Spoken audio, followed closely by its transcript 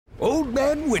Old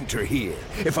Man Winter here.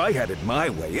 If I had it my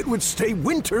way, it would stay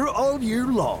winter all year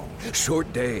long.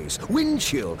 Short days, wind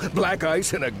chill, black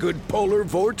ice, and a good polar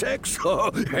vortex.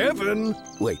 Oh, heaven!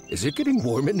 Wait, is it getting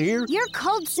warm in here? Your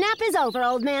cold snap is over,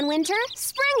 Old Man Winter.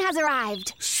 Spring has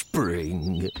arrived.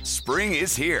 Spring. Spring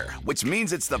is here, which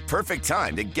means it's the perfect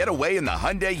time to get away in the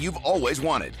Hyundai you've always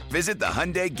wanted. Visit the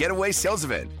Hyundai Getaway Sales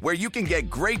Event, where you can get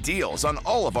great deals on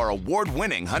all of our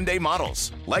award-winning Hyundai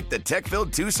models, like the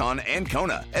tech-filled Tucson and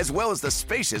Kona, as well as the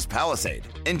spacious Palisade.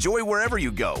 Enjoy wherever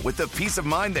you go with the peace of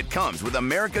mind that comes with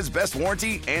America's best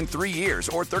warranty and 3 years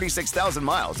or 36,000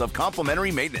 miles of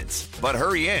complimentary maintenance. But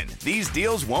hurry in, these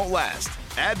deals won't last.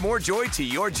 Add more joy to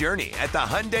your journey at the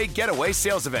Hyundai Getaway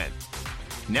Sales Event.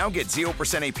 Now get 0%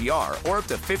 APR or up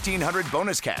to $1,500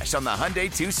 bonus cash on the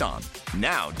Hyundai Tucson.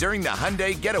 Now, during the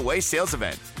Hyundai Getaway Sales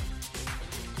Event.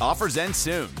 Offers end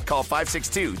soon. Call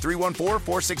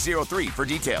 562-314-4603 for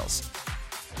details.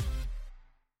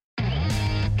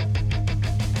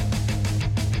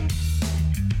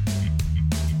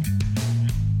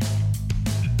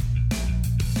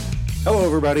 Hello,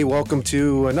 everybody. Welcome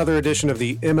to another edition of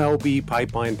the MLB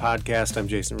Pipeline Podcast. I'm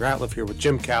Jason Ratliff here with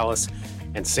Jim Callis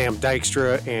and Sam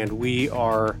Dykstra, and we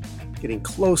are getting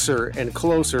closer and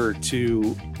closer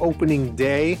to opening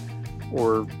day,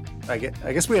 or I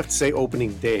guess we have to say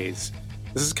opening days.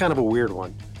 This is kind of a weird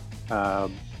one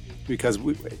because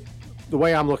the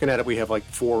way I'm looking at it, we have like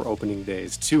 4 opening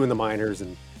days, 2 in the minors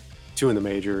and 2 in the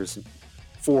majors,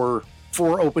 four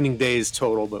opening days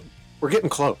total, but we're getting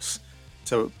close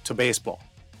to baseball,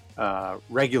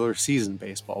 regular season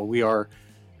baseball. We are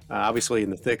obviously in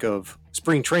the thick of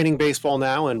spring training baseball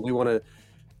now, and we want to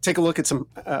take a look at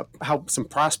how some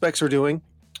prospects are doing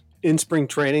in spring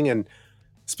training, and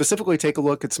specifically take a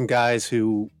look at some guys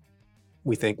who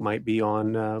we think might be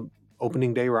on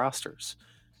opening day rosters.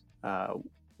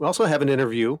 We also have an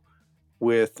interview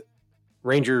with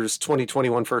Rangers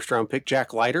 2021 first round pick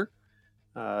Jack Leiter.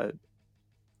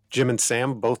 Jim and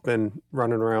Sam both been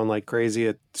running around like crazy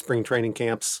at spring training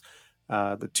camps.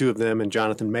 The two of them and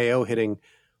Jonathan Mayo hitting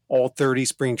all 30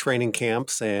 spring training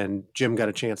camps, and Jim got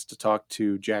a chance to talk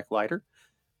to Jack Leiter.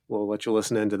 We'll let you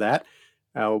listen into that.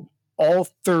 All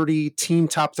 30 team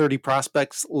top 30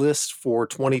 prospects lists for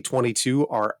 2022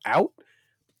 are out.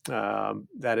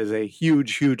 That is a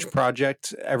huge, huge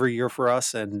project every year for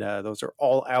us, and those are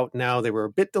all out now. They were a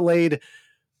bit delayed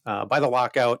by the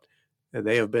lockout.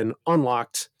 They have been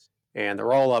unlocked, and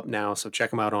they're all up now, so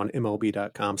check them out on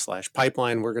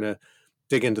MLB.com/pipeline. We're going to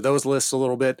dig into those lists a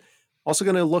little bit. Also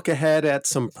going to look ahead at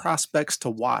some prospects to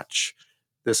watch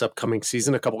this upcoming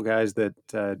season, a couple guys that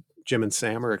Jim and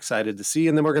Sam are excited to see,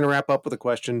 and then we're going to wrap up with a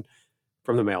question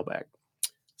from the mailbag.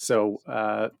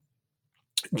 So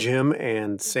Jim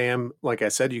and Sam, like I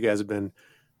said, you guys have been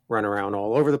running around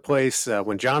all over the place.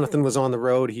 When Jonathan was on the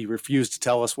road, he refused to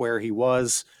tell us where he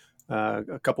was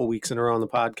a couple weeks in a row on the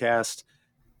podcast.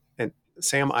 And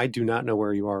Sam, I do not know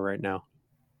where you are right now.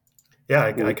 Yeah,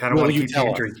 I kind of want to keep the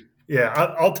intrigue. Yeah,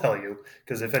 I'll tell you,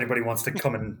 because if anybody wants to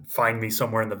come and find me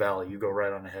somewhere in the valley, you go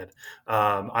right on ahead.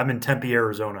 I'm in Tempe,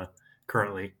 Arizona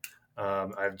currently.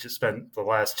 I've just spent the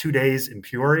last 2 days in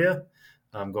Peoria.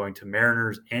 I'm going to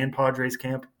Mariners and Padres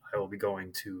camp. I will be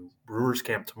going to Brewers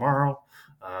camp tomorrow.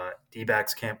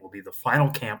 D-backs camp will be the final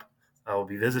camp I will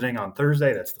be visiting on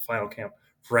Thursday. That's the final camp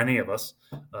for any of us.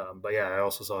 But yeah, I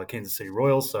also saw the Kansas City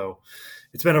Royals. So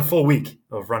it's been a full week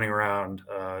of running around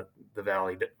the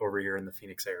valley over here in the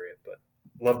Phoenix area. But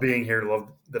love being here. Love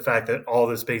the fact that all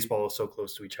this baseball is so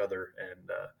close to each other.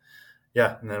 And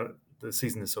the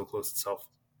season is so close itself.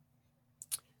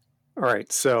 All right.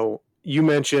 So you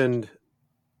mentioned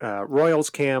Royals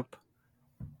camp,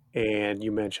 and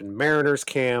you mentioned Mariners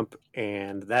camp,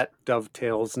 and that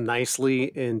dovetails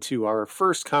nicely into our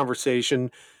first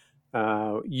conversation.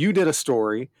 You did a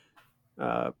story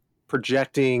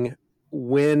projecting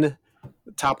when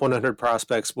the top 100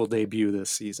 prospects will debut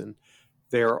this season.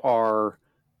 There are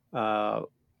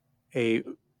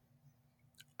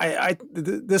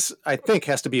this I think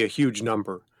has to be a huge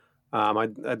number.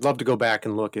 I'd love to go back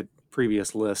and look at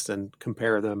previous lists and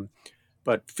compare them,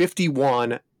 but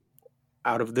 51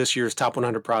 out of this year's top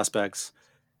 100 prospects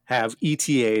have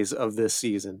ETAs of this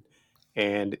season,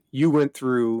 and you went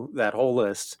through that whole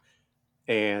list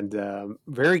and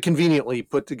very conveniently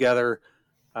put together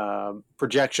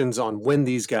projections on when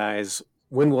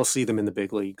we'll see them in the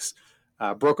big leagues.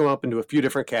 Broke them up into a few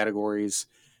different categories.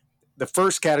 The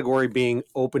first category being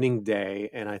opening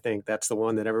day, and I think that's the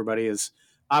one that everybody is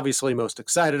obviously most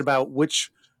excited about.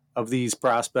 Which of these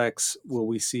prospects will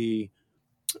we see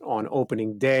on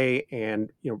opening day?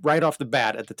 And right off the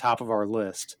bat at the top of our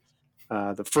list,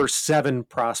 the first 7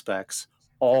 prospects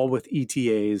all with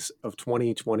ETAs of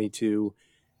 2022.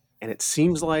 And it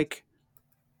seems like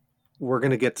we're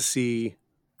going to get to see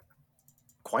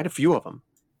quite a few of them.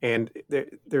 And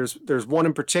there's one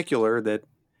in particular that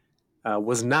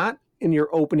was not in your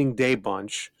opening day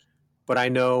bunch, but I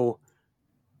know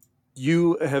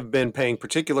you have been paying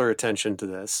particular attention to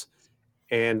this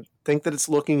and think that it's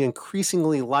looking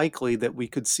increasingly likely that we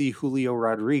could see Julio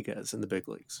Rodriguez in the big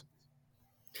leagues.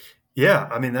 Yeah,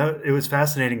 I mean, it was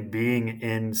fascinating being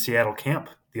in Seattle camp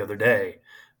the other day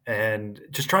and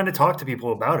just trying to talk to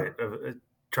people about it,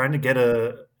 trying to get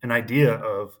an idea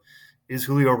of, is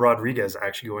Julio Rodriguez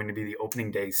actually going to be the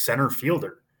opening day center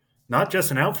fielder? Not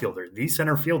just an outfielder, the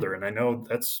center fielder. And I know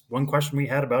that's one question we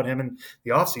had about him in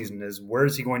the offseason is where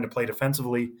is he going to play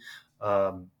defensively?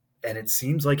 And it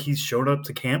seems like he's showed up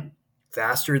to camp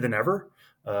faster than ever.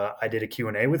 I did a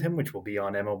Q&A with him, which will be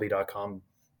on MLB.com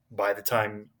by the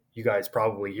time you guys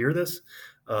probably hear this,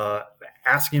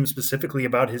 asking him specifically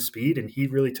about his speed. And he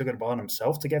really took it upon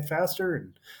himself to get faster.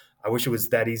 And I wish it was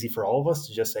that easy for all of us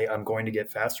to just say, I'm going to get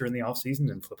faster in the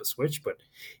offseason and flip a switch. But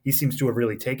he seems to have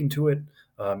really taken to it.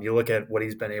 You look at what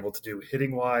he's been able to do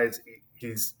hitting-wise,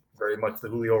 he's very much the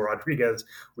Julio Rodriguez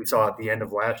we saw at the end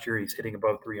of last year. He's hitting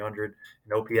above 300,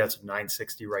 an OPS of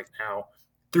 960 right now.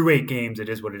 Through 8 games, it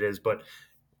is what it is. But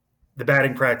the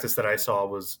batting practice that I saw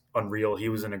was unreal. He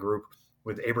was in a group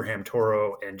with Abraham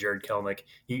Toro and Jared Kelenic.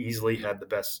 He easily had the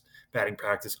best batting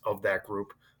practice of that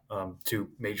group, 2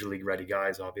 major league ready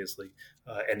guys, obviously,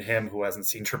 and him who hasn't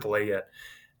seen AAA yet.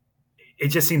 It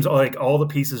just seems like all the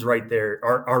pieces right there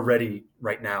are ready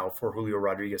right now for Julio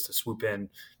Rodriguez to swoop in.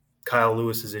 Kyle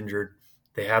Lewis is injured.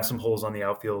 They have some holes on the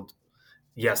outfield.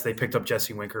 Yes, they picked up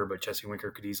Jesse Winker, but Jesse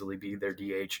Winker could easily be their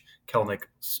DH. Kelenic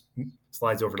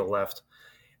slides over to left.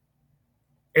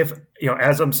 If,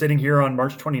 as I'm sitting here on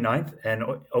March 29th and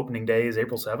opening day is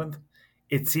April 7th,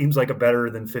 it seems like a better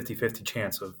than 50-50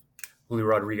 chance of Julio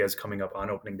Rodriguez coming up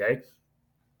on opening day.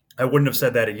 I wouldn't have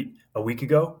said that a week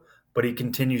ago, but he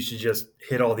continues to just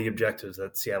hit all the objectives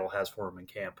that Seattle has for him in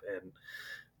camp. And,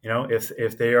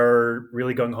 if they are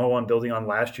really gung-ho on building on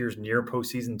last year's near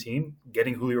postseason team,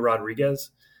 getting Julio Rodriguez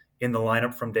in the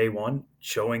lineup from day one,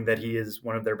 showing that he is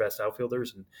one of their best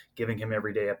outfielders and giving him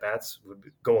every day at-bats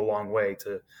would go a long way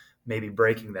to maybe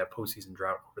breaking that postseason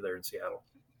drought over there in Seattle.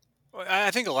 Well,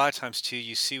 I think a lot of times, too,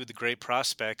 you see with the great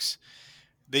prospects,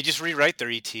 they just rewrite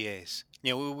their ETAs.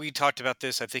 We talked about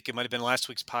this, I think it might have been last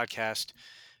week's podcast,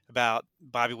 about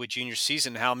Bobby Witt Jr.'s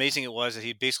season, how amazing it was that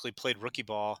he basically played rookie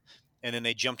ball, and then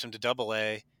they jumped him to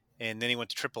Double-A, and then he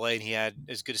went to Triple-A, and he had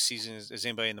as good a season as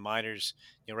anybody in the minors,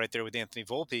 right there with Anthony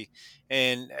Volpe.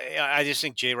 And I just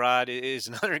think J-Rod is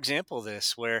another example of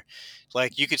this, where,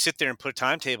 you could sit there and put a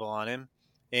timetable on him,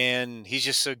 and he's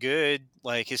just so good,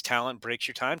 his talent breaks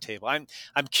your timetable.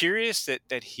 I'm curious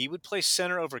that he would play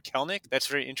center over Kelenic. That's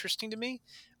very interesting to me,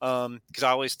 because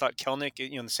I always thought Kelenic,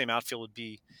 in the same outfield, would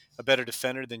be a better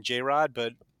defender than J-Rod.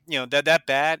 But that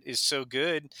bat is so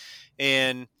good,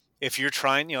 and if you're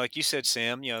trying, like you said,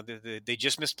 Sam, they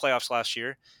just missed playoffs last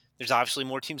year. There's obviously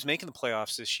more teams making the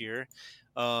playoffs this year,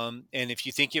 and if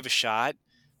you think you have a shot,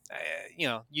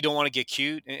 you don't want to get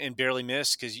cute and barely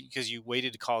miss because you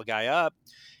waited to call a guy up.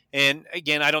 And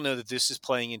again, I don't know that this is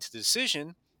playing into the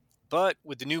decision, but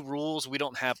with the new rules, we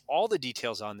don't have all the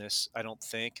details on this. I don't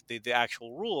think the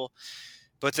actual rule,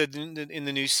 but in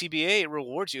the new CBA, it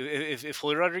rewards you. If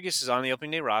Julio Rodriguez is on the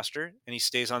opening day roster and he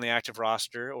stays on the active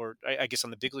roster, or I guess on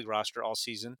the big league roster all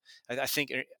season, I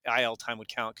think IL time would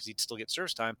count because he'd still get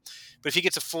service time. But if he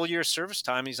gets a full year of service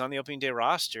time and he's on the opening day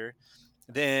roster,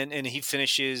 and he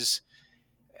finishes,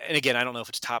 and again, I don't know if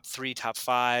it's top 3, top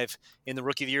 5 in the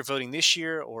Rookie of the Year voting this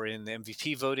year or in the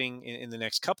MVP voting in the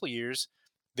next couple of years,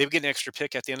 they would get an extra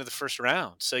pick at the end of the first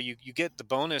round. So you get the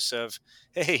bonus of,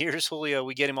 hey, here's Julio.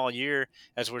 We get him all year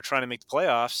as we're trying to make the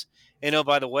playoffs. And oh,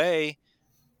 by the way,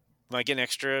 we might get an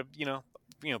extra,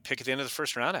 pick at the end of the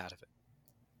first round out of it.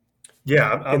 Yeah,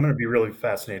 I'm going to be really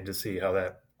fascinated to see how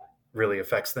that really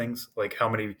affects things. Like how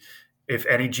many, if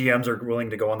any GMs are willing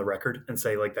to go on the record and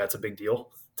say that's a big deal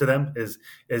to them is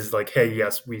hey,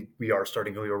 yes, we are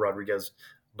starting Julio Rodriguez,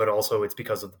 but also it's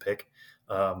because of the pick.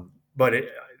 But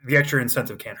the extra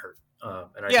incentive can't hurt.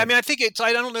 I think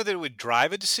I don't know that it would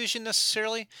drive a decision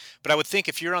necessarily, but I would think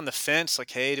if you're on the fence,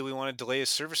 hey, do we want to delay his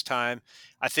service time?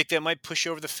 I think that might push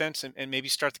you over the fence and maybe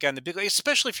start the guy in the big league,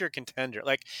 especially if you're a contender.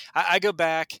 I go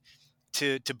back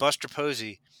to Buster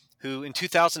Posey, who in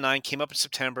 2009 came up in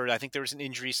September. I think there was an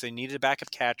injury, so they needed a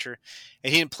backup catcher,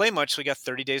 and he didn't play much, so he got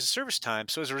 30 days of service time.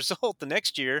 So as a result, the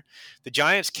next year, the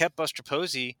Giants kept Buster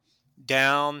Posey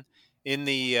down in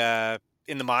the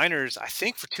minors, I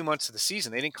think, for 2 months of the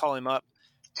season. They didn't call him up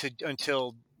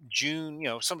until June,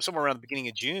 somewhere around the beginning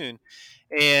of June.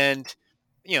 And,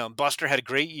 Buster had a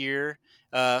great year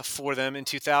for them in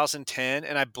 2010.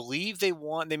 And I believe they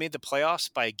made the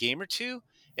playoffs by a game or two.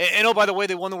 And oh, by the way,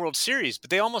 they won the World Series, but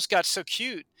they almost got so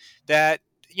cute that,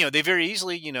 they very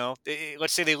easily,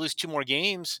 let's say they lose 2 more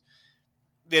games.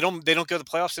 They don't go to the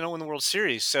playoffs. They don't win the World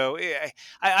Series. So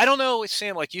I don't know,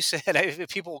 Sam, like you said, if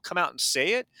people will come out and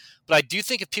say it, but I do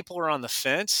think if people are on the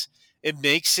fence, it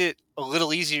makes it a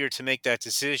little easier to make that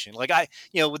decision. Like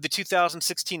with the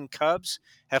 2016 Cubs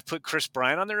have put Chris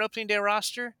Bryant on their opening day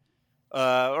roster,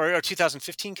 or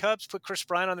 2015 Cubs put Chris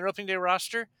Bryant on their opening day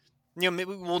roster. Maybe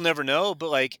we'll never know, but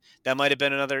like that might have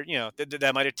been another,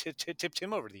 that might have tipped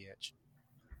him over the edge.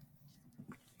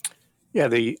 Yeah,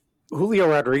 the Julio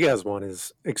Rodriguez one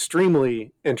is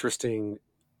extremely interesting,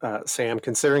 Sam,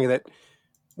 considering that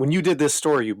when you did this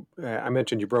story, I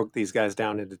mentioned you broke these guys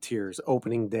down into tiers: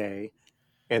 opening day,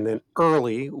 and then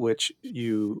early, which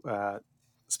you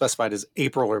specified as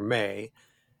April or May,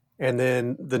 and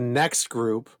then the next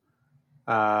group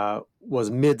was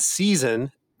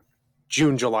mid-season,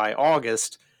 June, July,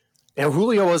 August, and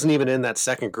Julio wasn't even in that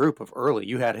second group of early.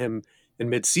 You had him in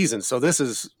mid-season, so this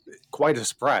is quite a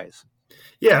surprise.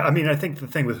 Yeah, I mean, I think the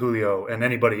thing with Julio and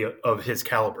anybody of his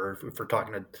caliber, if we're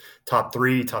talking to top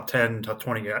 3, top 10, top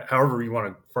 20, however you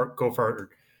want to go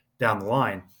farther down the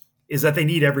line, is that they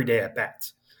need everyday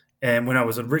at-bats. And when I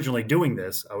was originally doing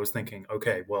this, I was thinking,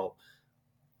 okay, well,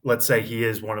 let's say he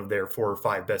is one of their 4 or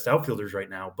 5 best outfielders right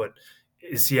now, but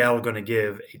is Seattle going to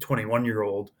give a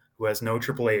 21-year-old who has no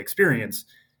AAA experience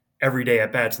everyday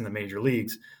at-bats in the major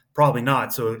leagues? Probably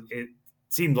not. So it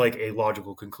seemed like a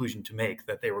logical conclusion to make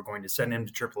that they were going to send him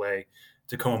to AAA,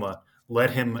 Tacoma, let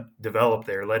him develop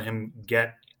there, let him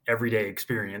get everyday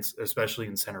experience, especially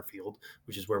in center field,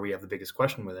 which is where we have the biggest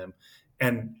question with him,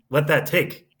 and let that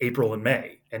take April and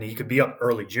May. And he could be up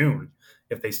early June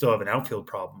if they still have an outfield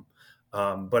problem.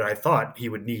 But I thought he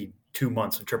would need 2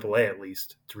 months of AAA at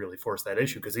least to really force that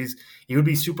issue, because he would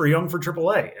be super young for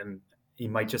AAA, and he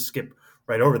might just skip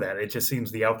right over that. It just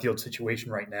seems the outfield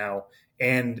situation right now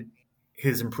and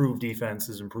his improved defense,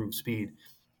 his improved speed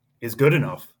is good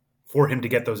enough for him to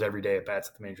get those everyday at-bats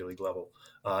at the major league level.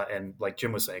 And like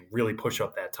Jim was saying, really push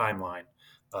up that timeline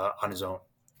on his own.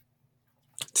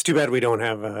 It's too bad we don't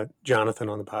have Jonathan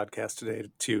on the podcast today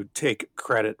to take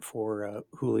credit for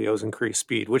Julio's increased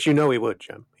speed, which he would,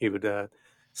 Jim. He would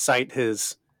cite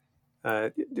his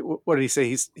what did he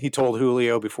say? He told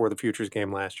Julio before the Futures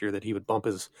game last year that he would bump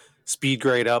his speed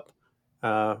grade up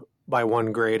by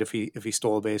 1 grade if he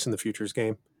stole a base in the Futures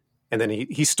game. And then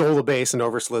he stole the base and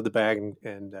overslid the bag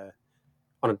and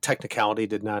on a technicality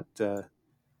did not get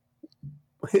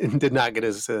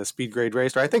his speed grade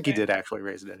raised. Or I think he did actually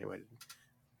raise it anyway.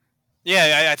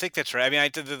 Yeah, I think that's right. I mean,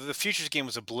 the Futures game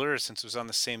was a blur since it was on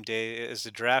the same day as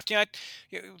the draft.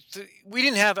 We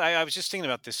didn't have. I was just thinking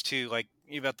about this too, like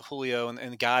about the Julio and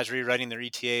the guys rewriting their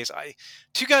ETAs.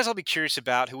 2 guys I'll be curious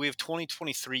about who we have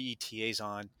 2023 ETAs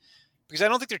on, because I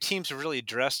don't think their teams have really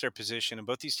addressed their position, and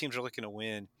both these teams are looking to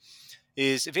win.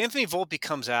 Is if Anthony Volpe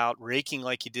comes out raking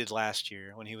like he did last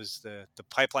year when he was the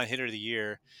pipeline hitter of the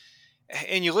year,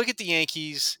 and you look at the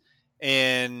Yankees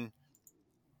and.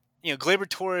 Gleyber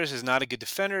Torres is not a good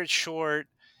defender at short.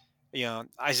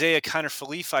 Isaiah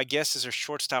Kiner-Falefa, I guess, is their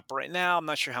shortstop right now. I'm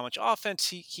not sure how much offense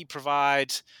he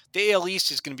provides. The AL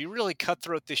East is going to be really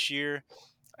cutthroat this year.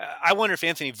 I wonder if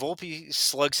Anthony Volpe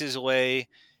slugs his way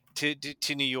to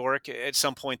New York at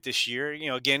some point this year.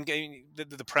 Again,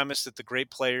 the premise that the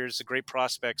great players, the great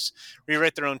prospects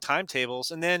rewrite their own timetables.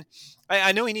 And then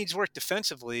I know he needs work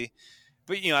defensively,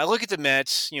 but, I look at the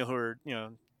Mets, who are,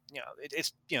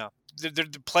 the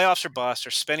playoffs are bust.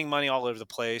 They're spending money all over the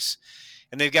place.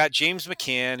 And they've got James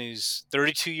McCann, who's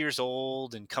 32 years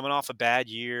old and coming off a bad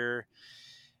year.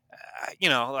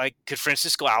 Could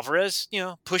Francisco Alvarez,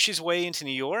 push his way into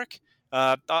New York?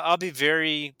 I'll be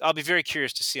very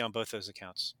curious to see on both those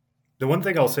accounts. The one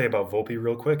thing I'll say about Volpe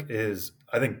real quick is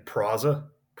I think Peraza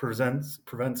presents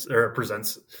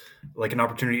like an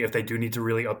opportunity if they do need to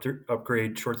really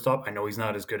upgrade shortstop. I know he's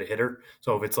not as good a hitter.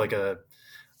 So if it's like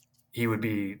he would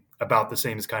be about the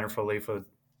same as Kiner-Falefa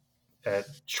at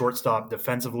shortstop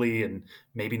defensively and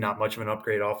maybe not much of an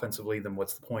upgrade offensively, then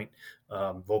what's the point?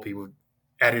 Volpe would,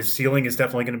 at his ceiling, is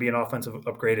definitely going to be an offensive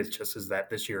upgrade. It's just as that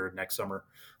this year or next summer.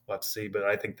 We'll have to see. But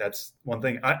I think that's one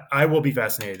thing. I will be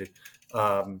fascinated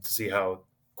to see how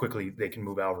quickly they can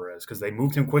move Alvarez, because they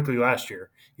moved him quickly last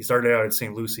year. He started out at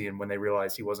St. Lucie, and when they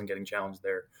realized he wasn't getting challenged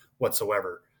there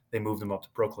whatsoever, they moved him up to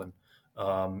Brooklyn.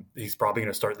 He's probably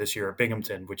going to start this year at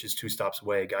Binghamton, which is 2 stops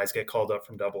away. Guys get called up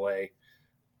from AA.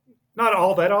 Not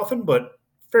all that often, but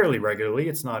fairly regularly.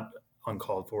 It's not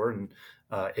uncalled for. And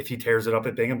if he tears it up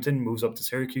at Binghamton, moves up to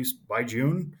Syracuse by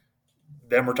June,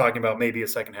 then we're talking about maybe a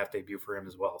second half debut for him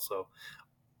as well. So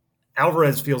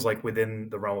Alvarez feels like within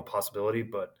the realm of possibility,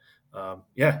 but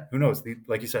who knows?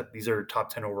 Like you said, these are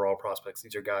top 10 overall prospects.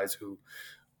 These are guys who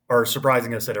are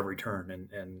surprising us at every turn,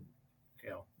 and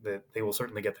they will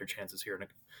certainly get their chances here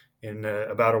in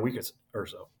about a week or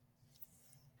so.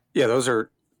 Yeah, those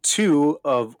are 2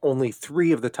 of only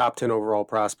 3 of the top 10 overall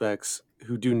prospects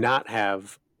who do not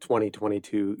have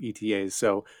 2022 ETAs.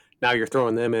 So now you're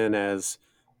throwing them in as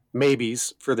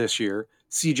maybes for this year.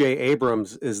 CJ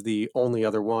Abrams is the only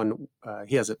other one.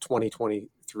 He has a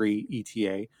 2023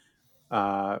 ETA.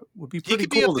 Would be pretty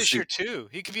cool up to this see. Year too.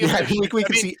 He could be up this year. We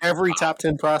could see every top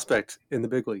 10 prospect in the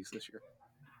big leagues this year.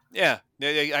 Yeah,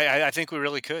 I think we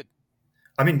really could.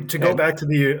 I mean, to go back to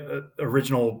the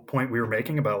original point we were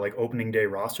making about like opening day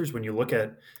rosters, when you look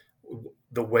at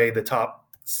the way the top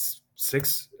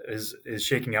 6 is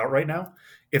shaking out right now,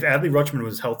 if Adley Rutschman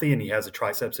was healthy and he has a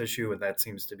triceps issue and that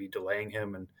seems to be delaying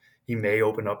him, and he may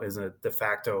open up as a de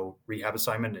facto rehab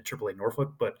assignment at AAA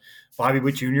Norfolk, but Bobby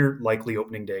Witt Jr., likely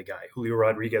opening day guy. Julio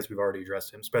Rodriguez, we've already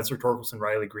addressed him. Spencer Torkelson,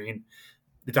 Riley Green.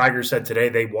 The Tigers said today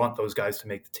they want those guys to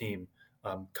make the team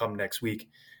come next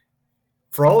week.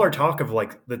 For all our talk of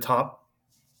like the top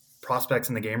prospects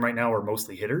in the game right now are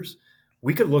mostly hitters,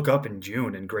 we could look up in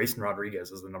June and Grayson Rodriguez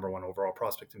is the number 1 overall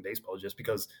prospect in baseball just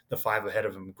because the 5 ahead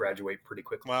of him graduate pretty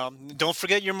quickly. Well, don't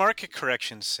forget your market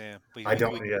corrections, Sam.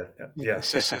 Yeah.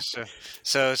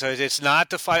 So it's not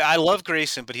the 5. I love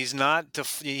Grayson, but he's not. You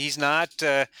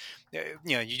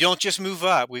don't just move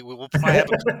up. We'll probably have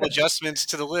a couple adjustments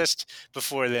to the list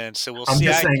before then. So we'll see. I'm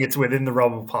just saying it's within the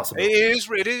realm of possibility.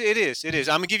 It is.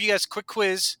 I'm gonna give you guys a quick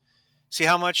quiz. See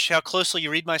how closely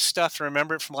you read my stuff and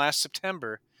remember it from last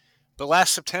September. But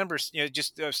last September, I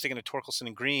was thinking of Torkelson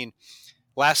and Green.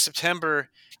 Last September,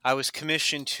 I was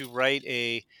commissioned to write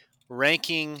a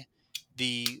ranking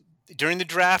during the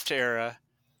draft era,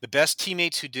 the best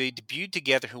teammates who debuted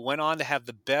together, who went on to have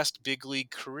the best big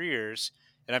league careers.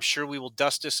 And I'm sure we will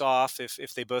dust this off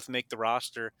if they both make the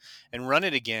roster and run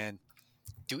it again.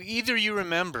 Do either of you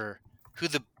remember who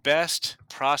the best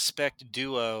prospect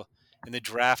duo in the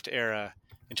draft era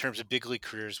in terms of big league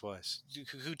careers was?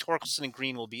 Who Torkelson and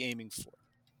Green will be aiming for?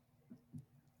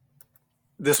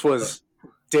 This was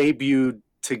debuted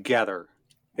together.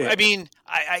 I mean,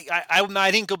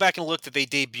 I didn't go back and look that they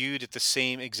debuted at the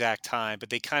same exact time, but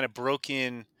they kind of broke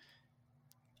in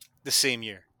the same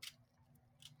year.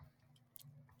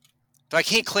 So I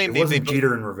can't claim it wasn't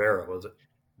Jeter and Rivera, was it?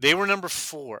 They were number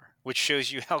 4, which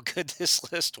shows you how good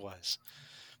this list was.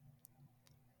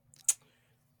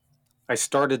 I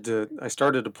started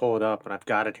to pull it up, and I've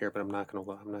got it here, but I'm not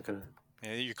gonna.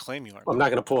 Yeah, you claim you are. I'm not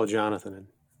gonna pull a Jonathan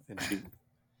and shoot.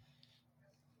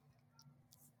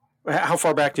 How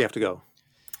far back do you have to go?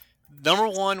 Number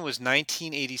 1 was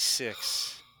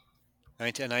 1986.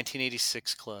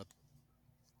 1986 club.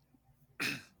 What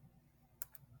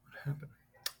happened?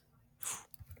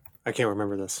 I can't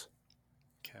remember this.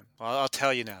 Okay. Well, I'll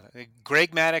tell you now.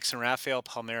 Greg Maddux and Rafael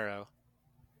Palmeiro.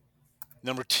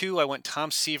 Number 2, I went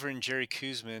Tom Seaver and Jerry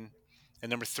Koosman.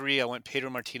 And number 3, I went Pedro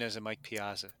Martinez and Mike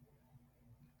Piazza.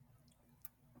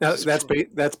 Now,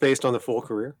 that's based on the full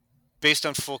career? Based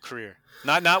on full career.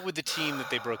 Not with the team that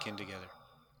they broke in together.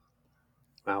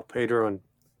 Wow, Pedro and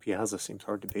Piazza seems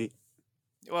hard to beat.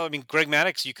 Well, I mean, Greg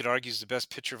Maddux, you could argue, is the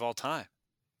best pitcher of all time.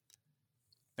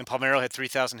 And Palmeiro had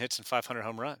 3,000 hits and 500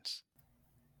 home runs.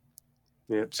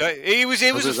 Yeah. So it was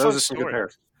a fun story.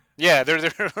 Yeah, there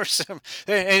were some,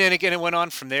 and again, it went on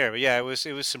from there. But yeah, it was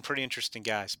some pretty interesting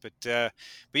guys. But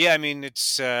yeah, I mean,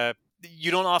 it's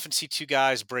you don't often see 2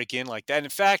 guys break in like that. And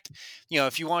in fact,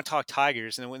 if you want to talk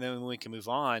Tigers, and then we can move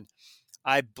on.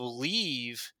 I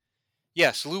believe,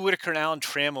 yes, Lou Whitaker and Alan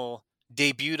Trammell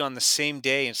debuted on the same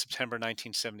day in September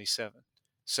 1977.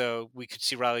 So we could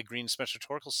see Riley Green and Spencer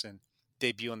Torkelson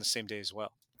debut on the same day as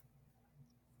well.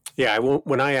 Yeah,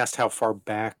 when I asked how far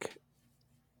back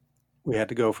we had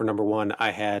to go for number 1,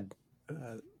 I had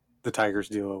the Tigers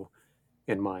duo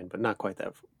in mind, but not quite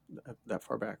that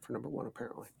far back for number 1,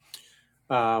 apparently.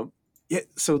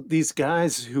 So these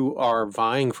guys who are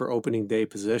vying for opening day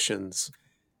positions,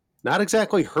 not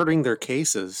exactly hurting their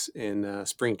cases in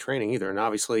spring training either. And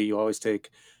obviously, you always take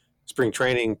spring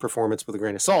training performance with a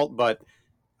grain of salt, but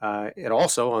it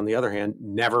also, on the other hand,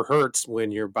 never hurts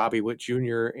when you're Bobby Witt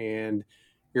Jr. and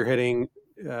you're hitting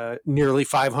nearly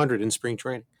 500 in spring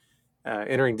training.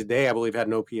 Entering today, I believe, had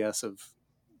an OPS of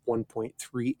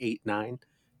 1.389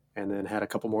 and then had a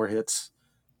couple more hits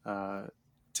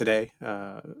today.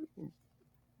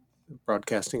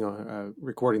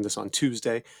 Recording this on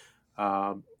Tuesday.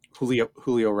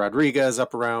 Julio Rodriguez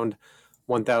up around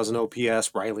 1,000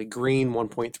 OPS. Riley Green,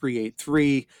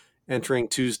 1.383, entering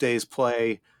Tuesday's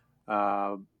play.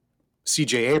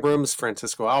 C.J. Abrams,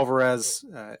 Francisco Alvarez.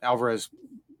 Alvarez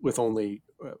with only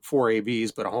 4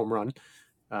 ABs, but a home run.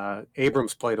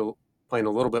 Abrams playing a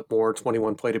little bit more,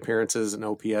 21 plate appearances and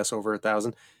OPS over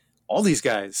 1,000. All these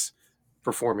guys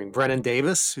performing. Brennan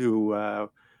Davis, who,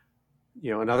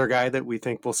 another guy that we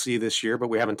think we'll see this year, but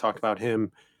we haven't talked about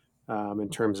him in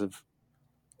terms of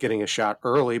getting a shot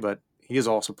early, but he has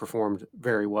also performed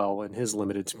very well in his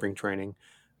limited spring training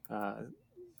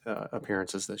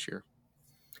appearances this year.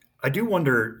 I do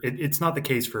wonder, it's not the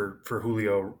case for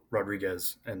Julio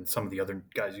Rodriguez and some of the other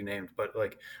guys you named, but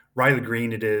like Riley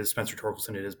Green it is, Spencer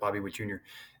Torkelson it is, Bobby Witt Jr.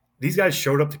 These guys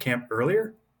showed up to camp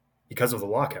earlier because of the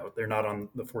lockout. They're not on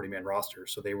the 40-man roster,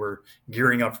 so they were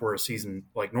gearing up for a season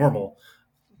like normal.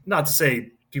 Not to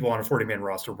say people on a 40-man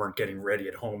roster weren't getting ready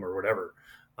at home or whatever,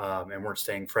 and weren't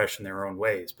staying fresh in their own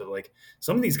ways, but like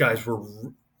some of these guys were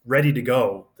ready to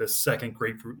go the second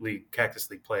Grapefruit League,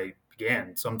 Cactus League play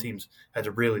began. Some teams had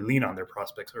to really lean on their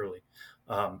prospects early.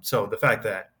 So the fact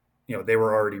that, they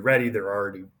were already ready, they're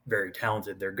already very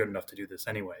talented, they're good enough to do this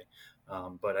anyway.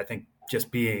 But I think just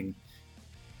being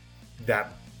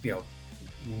that,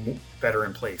 better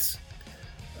in place,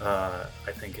 I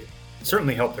think it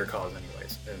certainly helped their cause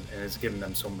anyways, and it's given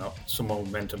them some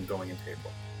momentum going into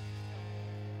April.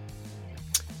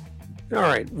 All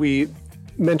right. We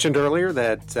mentioned earlier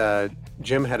that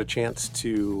Jim had a chance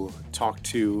to talk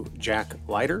to Jack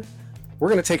Leiter. We're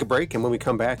going to take a break, and when we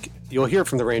come back, you'll hear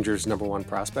from the Rangers' number one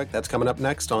prospect. That's coming up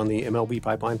next on the MLB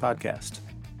Pipeline Podcast.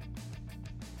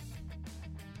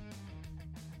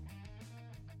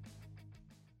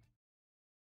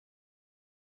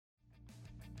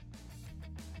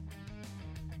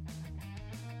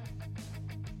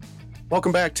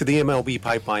 Welcome back to the MLB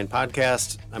Pipeline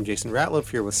Podcast. I'm Jason Ratliff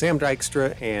here with Sam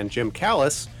Dykstra and Jim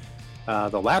Callis,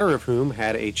 the latter of whom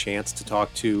had a chance to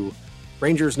talk to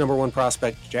Rangers' number one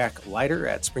prospect Jack Leiter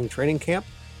at spring training camp.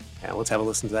 And let's have a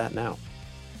listen to that now.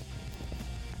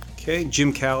 Okay,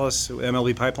 Jim Callis,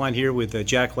 MLB Pipeline here with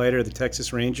Jack Leiter of the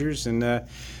Texas Rangers. And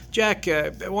Jack,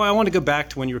 I want to go back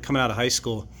to when you were coming out of high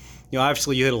school.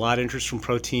 Obviously you had a lot of interest from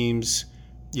pro teams.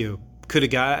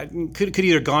 Could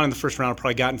either gone in the first round or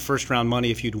probably gotten first round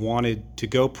money if you'd wanted to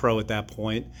go pro at that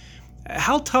point.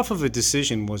 How tough of a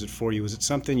decision was it for you? Was it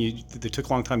something that took a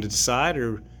long time to decide,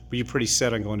 or were you pretty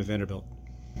set on going to Vanderbilt?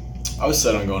 I was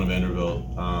set on going to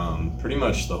Vanderbilt pretty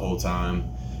much the whole time.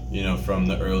 From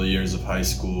the early years of high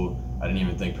school, I didn't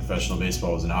even think professional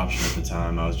baseball was an option at the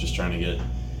time. I was just trying to get,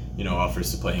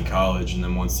 offers to play in college. And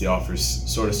then once the offers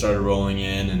sort of started rolling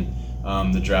in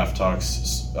and the draft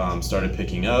talks started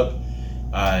picking up,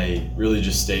 I really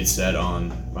just stayed set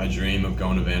on my dream of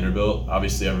going to Vanderbilt.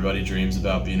 Obviously, everybody dreams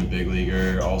about being a big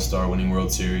leaguer, all-star, winning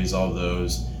World Series, all of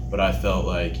those. But I felt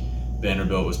like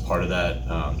Vanderbilt was part of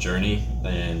that journey,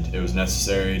 and it was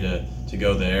necessary to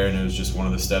go there, and it was just one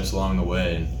of the steps along the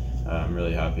way, and I'm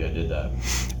really happy I did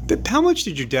that. How much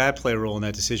did your dad play a role in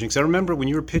that decision? Because I remember when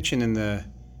you were pitching in the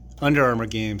Under Armour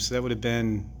games, that would have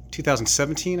been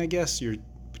 2017, I guess,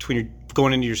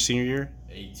 going into your senior year?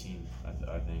 18,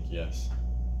 I think, yes.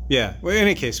 Yeah. Well, in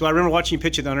any case, I remember watching you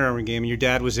pitch at the Under Armour game, and your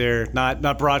dad was there. Not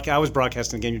broadcast. I was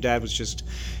broadcasting the game. Your dad was just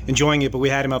enjoying it, but we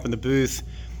had him up in the booth,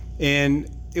 and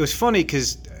it was funny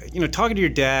because talking to your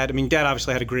dad. I mean, Dad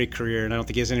obviously had a great career, and I don't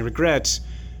think he has any regrets,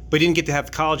 but he didn't get to have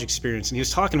the college experience, and he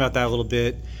was talking about that a little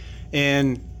bit.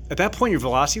 And at that point, your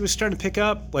velocity was starting to pick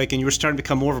up, and you were starting to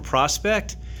become more of a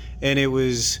prospect, and it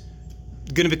was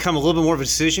going to become a little bit more of a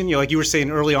decision. Like you were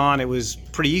saying early on, it was a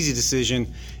pretty easy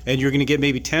decision, and you're going to get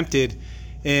maybe tempted.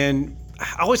 And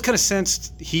I always kind of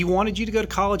sensed he wanted you to go to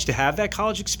college to have that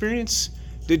college experience.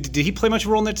 Did he play much of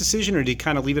a role in that decision, or did he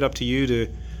kind of leave it up to you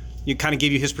to kind of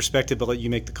give you his perspective but let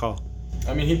you make the call?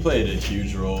 I mean, he played a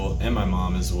huge role, and my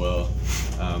mom as well.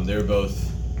 They were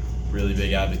both really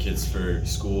big advocates for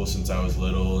school since I was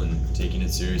little and taking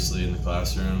it seriously in the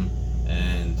classroom.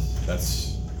 And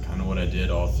that's kind of what I did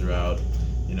all throughout,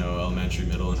 elementary,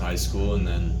 middle, and high school. And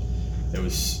then it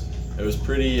was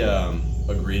pretty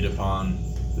agreed upon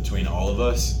between all of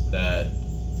us that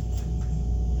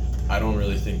I don't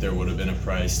really think there would have been a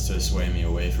price to sway me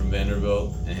away from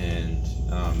Vanderbilt, and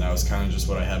that was kind of just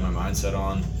what I had my mindset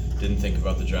on. Didn't think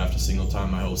about the draft a single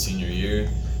time my whole senior year.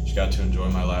 Just got to enjoy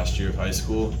my last year of high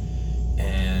school,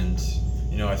 and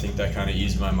I think that kind of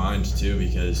eased my mind too,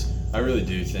 because I really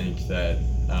do think that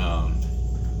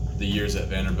the years at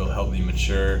Vanderbilt helped me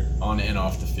mature on and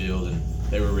off the field, and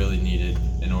they were really needed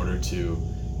in order to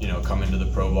come into the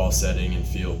pro ball setting and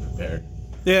feel prepared.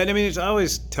 Yeah, and I mean, I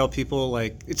always tell people,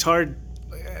 it's hard.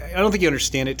 I don't think you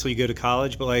understand it till you go to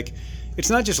college, but like, it's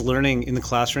not just learning in the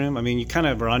classroom. I mean, you kind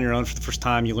of are on your own for the first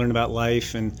time. You learn about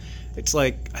life, and it's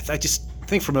like I just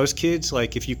think for most kids,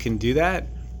 like if you can do that,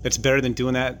 that's better than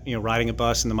doing that, riding a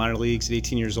bus in the minor leagues at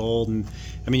 18 years old. And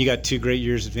I mean, you got 2 great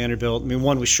years at Vanderbilt. I mean,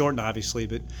 one was shortened, obviously,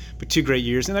 but 2 great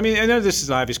years. And I mean, I know this is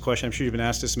an obvious question. I'm sure you've been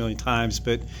asked this a million times,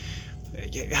 but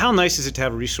how nice is it to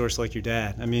have a resource like your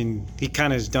dad? I mean, he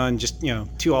kind of has done just,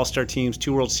 2 All-Star teams,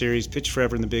 2 World Series, pitched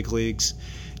forever in the big leagues.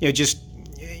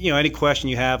 Any question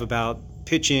you have about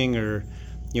pitching or,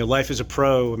 life as a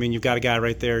pro, I mean, you've got a guy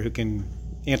right there who can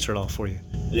answer it all for you.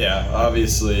 Yeah,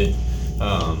 obviously.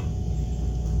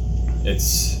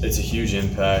 It's a huge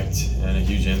impact and a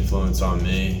huge influence on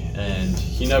me, and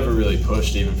he never really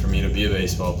pushed even for me to be a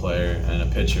baseball player and a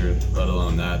pitcher, let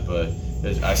alone that, but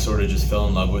I sort of just fell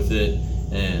in love with it,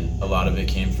 and a lot of it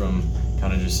came from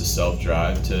kind of just a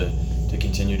self-drive to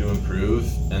continue to improve,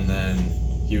 and then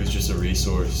he was just a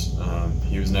resource.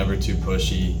 He was never too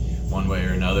pushy one way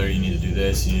or another. You need to do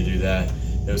this, you need to do that.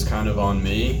 It was kind of on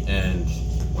me, and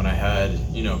when I had,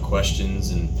 questions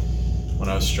and when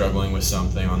I was struggling with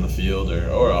something on the field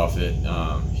or off it,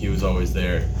 he was always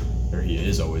there, or he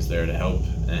is always there to help,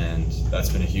 and that's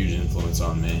been a huge influence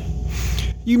on me.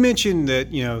 You mentioned that,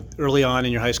 early on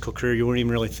in your high school career, you weren't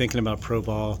even really thinking about pro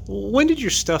ball. When did your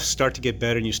stuff start to get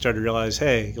better and you started to realize,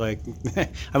 hey, like,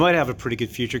 I might have a pretty good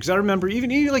future? Because I remember even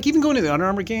going to the Under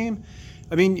Armour game,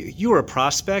 I mean, you were a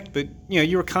prospect, but,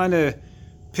 you were kind of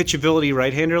pitchability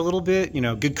right-hander a little bit,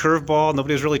 good curveball.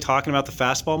 Nobody was really talking about the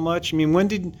fastball much. I mean, when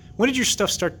did your stuff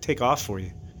start to take off for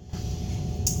you?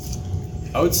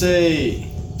 I would say,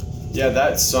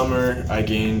 that summer I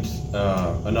gained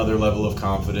another level of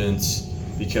confidence,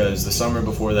 because the summer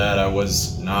before that I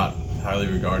was not highly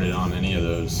regarded on any of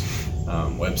those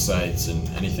websites and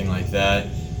anything like that.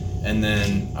 And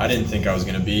then I didn't think I was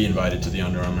going to be invited to the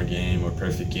Under Armour game or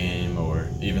Perfect Game or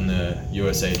even the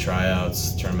USA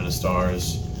tryouts, Tournament of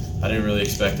Stars. I didn't really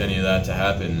expect any of that to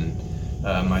happen.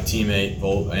 My teammate,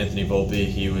 Anthony Volpe,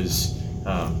 he was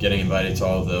getting invited to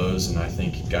all of those, and I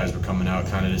think guys were coming out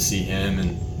kind of to see him.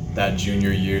 And that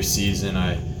junior year season,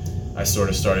 I sort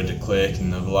of started to click,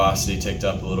 and the velocity ticked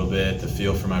up a little bit. The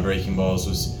feel for my breaking balls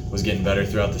was getting better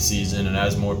throughout the season, and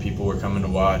as more people were coming to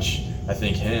watch, I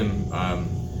think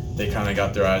they kind of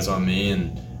got their eyes on me,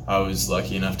 and I was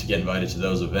lucky enough to get invited to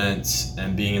those events.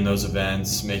 And being in those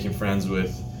events, making friends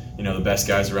with, the best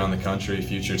guys around the country,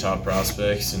 future top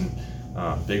prospects and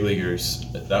big leaguers,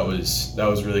 that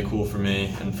was really cool for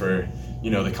me and for,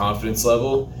 the confidence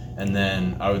level. And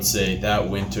then I would say that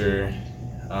winter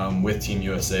with Team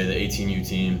USA, the 18U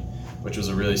team, which was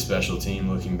a really special team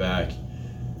looking back,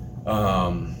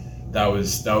 that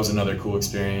was another cool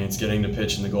experience, getting to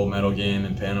pitch in the gold medal game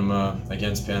in Panama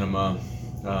against Panama.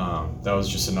 That was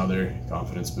just another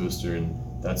confidence booster, and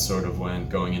that's sort of when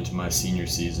going into my senior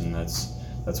season,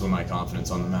 that's when my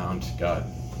confidence on the mound got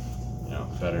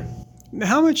better.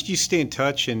 How much do you stay in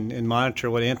touch and monitor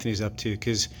what Anthony's up to?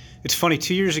 Because it's funny,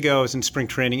 2 years ago I was in spring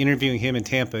training interviewing him in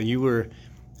Tampa, and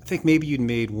I think maybe you'd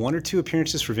made 1 or 2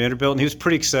 appearances for Vanderbilt, and he was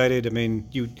pretty excited. I mean,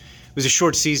 it was a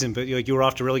short season, but you were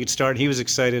off to a really good start, and he was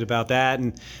excited about that.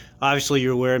 And obviously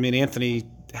you're aware, I mean, Anthony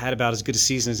had about as good a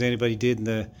season as anybody did in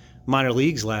the minor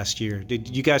leagues last year.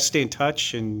 Did you guys stay in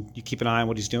touch and you keep an eye on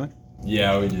what he's doing?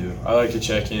 Yeah, we do. I like to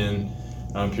check in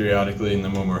periodically, and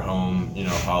then when we're home,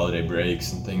 holiday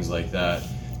breaks and things like that,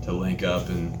 to link up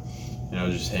and,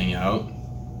 just hang out.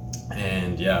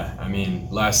 And yeah, I mean,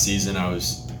 last season I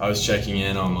was checking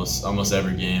in almost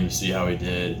every game to see how he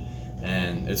did,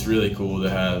 and it's really cool to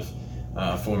have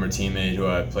a former teammate who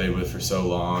I played with for so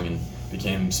long and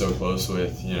became so close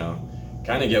with,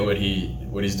 kind of get what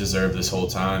he's deserved this whole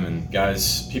time. And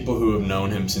guys, people who have known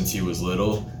him since he was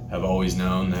little have always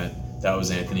known that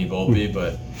was Anthony Volpe,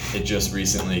 but it just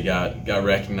recently got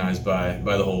recognized by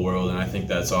the whole world, and I think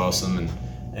that's awesome.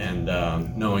 And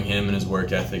knowing him and his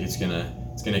work ethic, it's gonna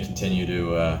continue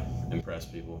to impress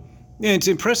people. Yeah, it's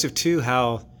impressive too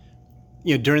how,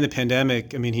 during the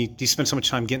pandemic, I mean, he spent so much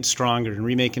time getting stronger and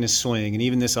remaking his swing, and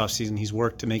even this offseason he's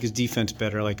worked to make his defense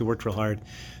better. Like, he worked real hard.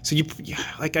 So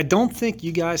I don't think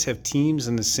you guys have teams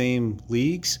in the same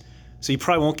leagues, so you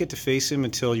probably won't get to face him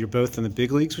until you're both in the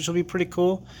big leagues, which will be pretty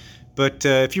cool. But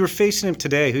if you were facing him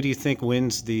today, who do you think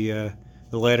wins the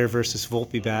Leiter versus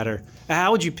Volpe batter?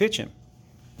 How would you pitch him?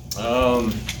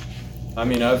 I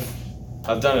mean, I've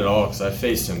done it all because I've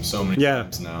faced him so many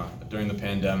times now. During the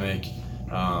pandemic,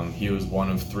 he was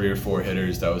one of 3 or 4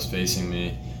 hitters that was facing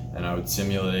me, and I would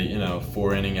simulate,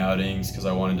 4-inning outings because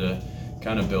I wanted to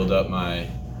kind of build up my,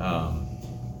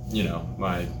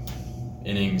 my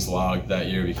innings logged that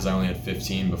year because I only had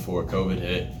 15 before COVID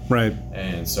hit. Right.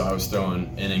 And so I was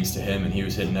throwing innings to him, and he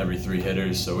was hitting every 3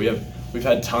 hitters. So we've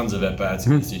had tons of at-bats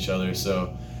against each other.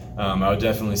 So I would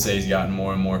definitely say he's gotten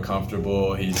more and more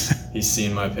comfortable. He's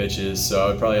seen my pitches. So I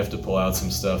would probably have to pull out some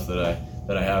stuff that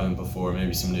I haven't before,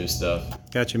 maybe some new stuff.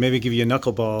 Gotcha. Maybe give you a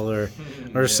knuckleball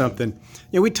or something.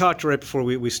 We talked right before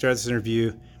we started this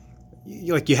interview.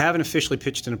 You haven't officially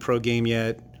pitched in a pro game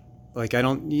yet. I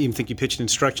don't even think you pitched in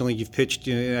Instruction League. You've pitched,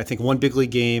 I think, 1 big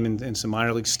league game and some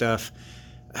minor league stuff.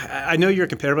 I know you're a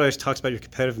competitor. Everybody always talks about your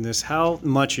competitiveness. How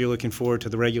much are you looking forward to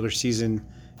the regular season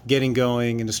getting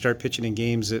going and to start pitching in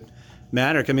games that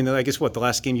matter? I mean, I guess the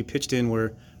last game you pitched in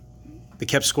where they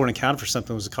kept scoring and counted for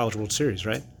something was the College World Series,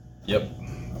 right? Yep.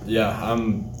 Yeah,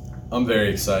 I'm very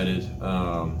excited.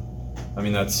 I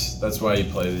mean, that's why you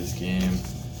play this game.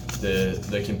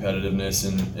 The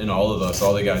competitiveness in all of us,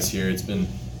 all the guys here. It's been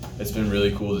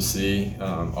really cool to see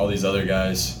all these other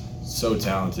guys, so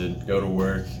talented, go to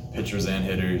work, pitchers and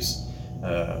hitters.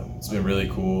 It's been really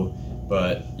cool.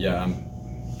 But yeah,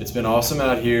 it's been awesome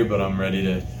out here. But I'm ready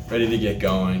to get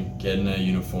going, get in a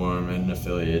uniform and an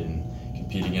affiliate, and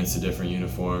compete against a different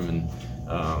uniform, and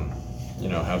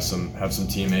have some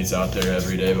teammates out there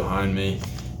every day behind me.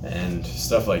 And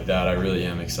stuff like that I really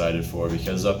am excited for,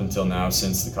 because up until now,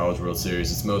 since the College World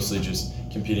Series, it's mostly just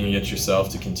competing against yourself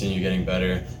to continue getting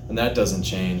better, and that doesn't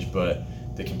change, but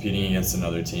the competing against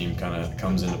another team kind of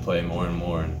comes into play more and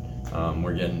more, and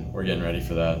we're getting ready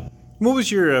for that. What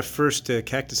was your first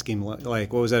Cactus game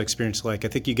like? What was that experience like? I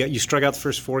think you struck out the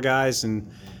first 4 guys and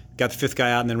got the 5th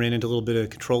guy out and then ran into a little bit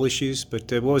of control issues,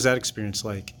 but what was that experience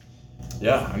like?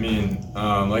 Yeah, I mean,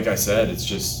 like I said,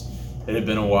 it had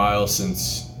been a while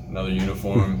since another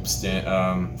uniform,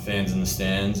 fans in the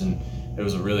stands, and it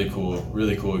was a really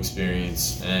cool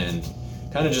experience. And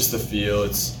kind of just the feel,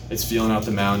 it's feeling out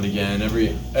the mound again.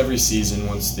 Every season,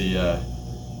 once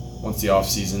the off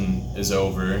season is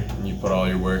over and you put all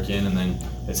your work in, and then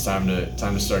it's time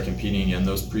to start competing again.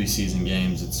 Those preseason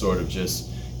games, it's sort of just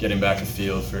getting back a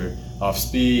feel for off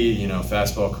speed,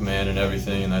 fastball command and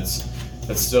everything, and that's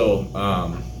still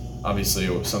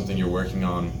obviously something you're working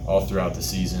on all throughout the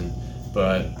season.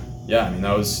 But yeah, I mean,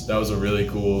 that was a really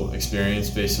cool experience,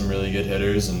 face some really good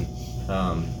hitters, and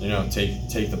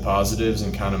take the positives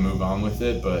and kind of move on with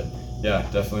it. But yeah,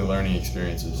 definitely learning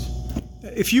experiences.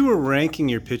 If you were ranking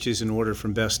your pitches in order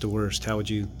from best to worst, how would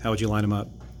you line them up?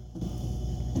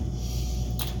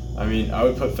 I mean, I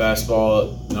would put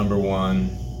fastball at number 1,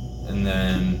 and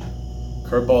then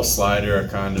curveball, slider are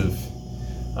kind of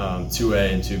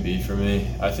 2A and 2B for me.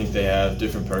 I think they have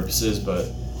different purposes, but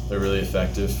they're really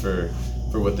effective for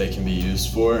what they can be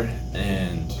used for.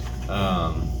 And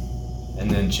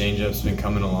then changeup's been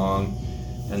coming along,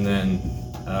 and then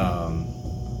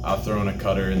I'll throw in a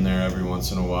cutter in there every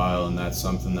once in a while, and that's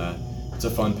something that it's a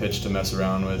fun pitch to mess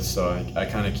around with. So I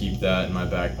kind of keep that in my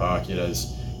back pocket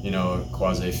as a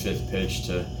quasi 5th pitch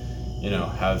to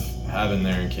have in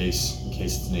there in case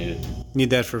it's needed. Need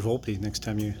that for Volpe next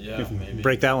time you maybe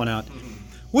break that one out.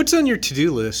 What's on your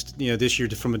to-do list, this year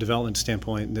from a development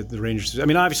standpoint that the Rangers? I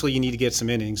mean, obviously you need to get some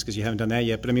innings because you haven't done that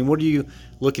yet. But I mean, what are you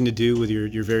looking to do with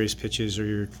your various pitches,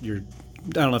 or your I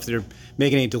don't know if they're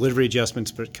making any delivery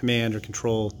adjustments, but command or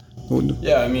control?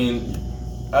 Yeah, I mean,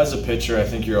 as a pitcher, I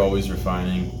think you're always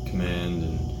refining command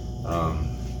and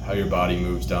how your body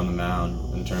moves down the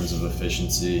mound in terms of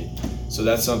efficiency. So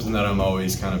that's something that I'm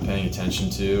always kind of paying attention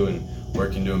to and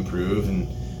working to improve. And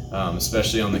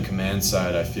especially on the command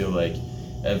side, I feel like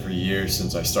every year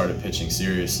since I started pitching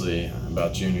seriously,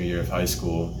 about junior year of high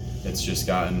school, it's just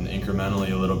gotten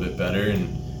incrementally a little bit better,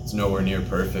 and it's nowhere near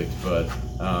perfect, but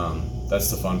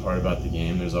that's the fun part about the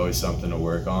game. There's always something to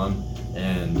work on,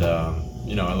 and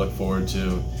I look forward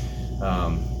to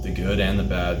the good and the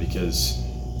bad, because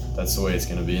that's the way it's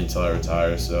going to be until I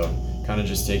retire. So kind of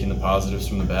just taking the positives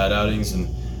from the bad outings and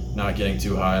not getting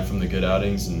too high from the good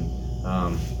outings, and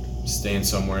staying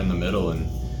somewhere in the middle. And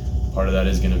part of that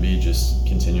is going to be just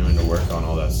continuing to work on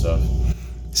all that stuff.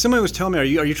 Somebody was telling me,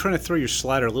 are you trying to throw your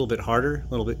slider a little bit harder,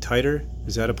 a little bit tighter?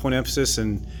 Is that a point of emphasis?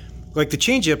 And like the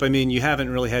changeup, I mean, you haven't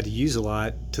really had to use a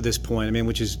lot to this point. I mean,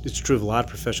 it's true of a lot of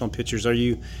professional pitchers. Are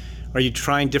you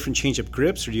trying different changeup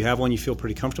grips, or do you have one you feel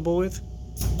pretty comfortable with?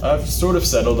 I've sort of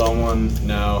settled on one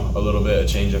now, a little bit, a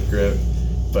changeup grip.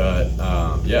 But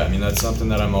I mean, that's something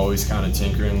that I'm always kind of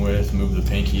tinkering with. Move the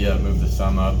pinky up, move the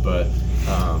thumb up. But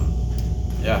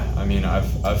I mean,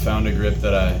 I've found a grip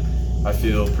that I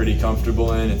feel pretty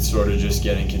comfortable in. It's sort of just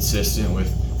getting consistent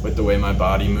with the way my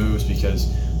body moves,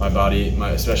 because my body,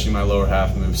 especially my lower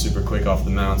half, moves super quick off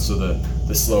the mound. So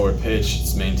the slower pitch,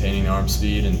 it's maintaining arm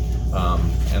speed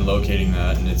and locating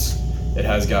that, and it's it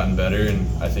has gotten better,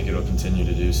 and I think it'll continue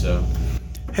to do so.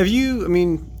 Have you, I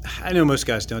mean, I know most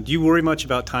guys don't. Do you worry much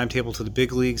about timetable to the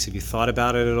big leagues? Have you thought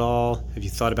about it at all? Have you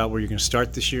thought about where you're going to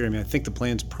start this year? I mean, I think the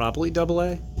plan's probably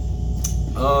AA.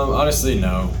 Honestly,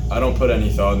 no. I don't put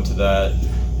any thought into that.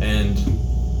 And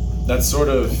that's sort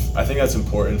of, I think that's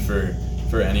important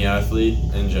for any athlete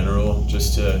in general,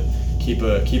 just to keep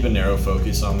a narrow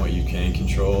focus on what you can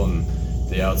control, and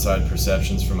the outside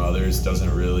perceptions from others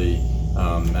doesn't really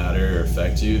matter or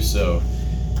affect you. So,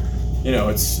 you know,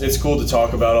 it's cool to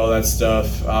talk about all that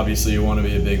stuff. Obviously, you want to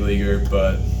be a big leaguer,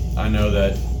 but I know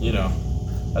that, you know,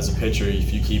 as a pitcher,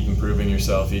 if you keep improving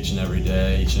yourself each and every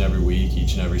day, each and every week,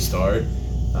 each and every start,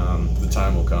 the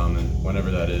time will come, and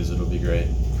whenever that is, it'll be great.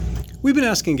 We've been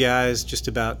asking guys just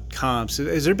about comps.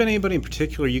 Has there been anybody in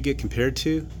particular you get compared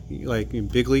to, like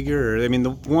big leaguer? Or, I mean,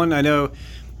 the one I know,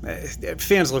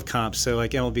 fans love comps, so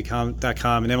like MLB.com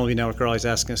and MLB Network are always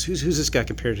asking us, who's this guy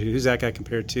compared to? Who's that guy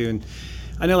compared to? And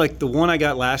I know like the one I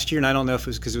got last year, and I don't know if it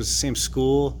was because it was the same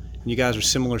school and you guys are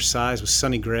similar size, was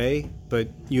Sonny Gray, but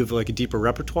you have like a deeper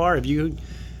repertoire. Have you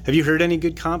heard any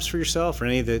good comps for yourself, or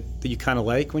any that you kind of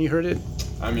like when you heard it?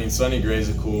 I mean, Sonny Gray's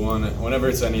a cool one. Whenever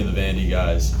it's any of the Vandy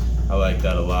guys, I like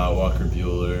that a lot. Walker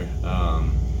Buehler.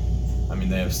 I mean,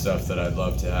 they have stuff that I'd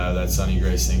love to have. That Sonny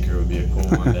Gray sinker would be a cool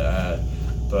one to add.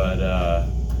 But,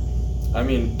 I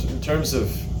mean, in terms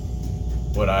of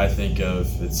what I think of,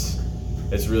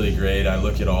 it's really great. I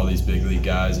look at all these big league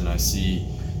guys and I see,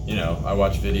 you know, I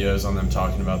watch videos on them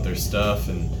talking about their stuff,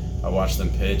 and I watch them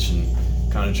pitch and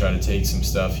kind of try to take some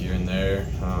stuff here and there.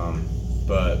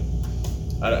 But,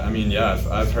 I mean, yeah,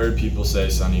 I've heard people say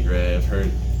Sonny Gray. I've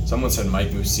heard someone said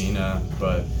Mike Mussina,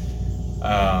 but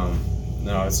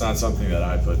no, it's not something that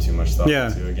I put too much thought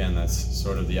into. Again, that's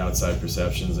sort of the outside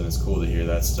perceptions, and it's cool to hear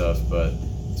that stuff, but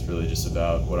it's really just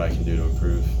about what I can do to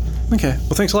improve. Okay. Well,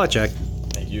 thanks a lot, Jack.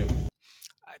 Thank you.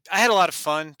 I had a lot of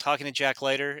fun talking to Jack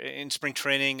Leiter in spring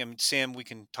training. I mean, Sam, we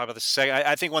can talk about this in a second.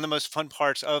 I think one of the most fun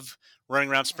parts of running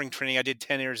around spring training, I did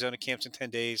 10 Arizona camps in 10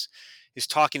 days, is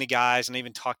talking to guys, and I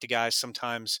even talk to guys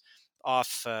sometimes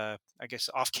off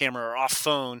camera or off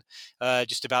phone,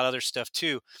 just about other stuff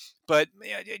too. But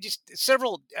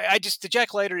the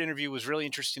Jack Leiter interview was really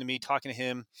interesting to me, talking to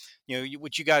him. You know,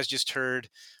 what you guys just heard.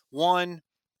 One,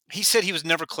 he said he was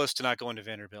never close to not going to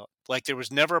Vanderbilt. Like, there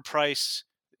was never a price.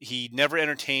 He never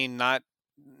entertained not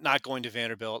going to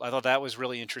Vanderbilt. I thought that was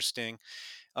really interesting.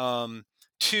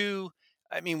 Two,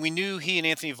 I mean, we knew he and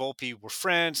Anthony Volpe were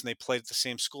friends, and they played at the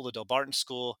same school, the Del Barton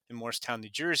School in Morristown, New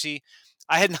Jersey.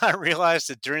 I had not realized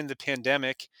that during the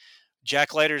pandemic,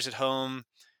 Jack Leiter's at home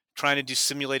trying to do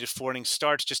simulated 4-inning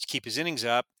starts just to keep his innings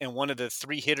up, and one of the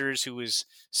 3 hitters who was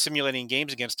simulating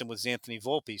games against him was Anthony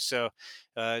Volpe. So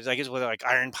I guess with like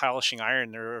polishing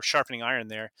iron there, or sharpening iron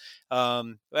there. I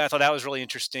thought that was really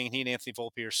interesting. He and Anthony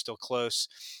Volpe are still close.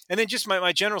 And then just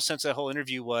my general sense of the whole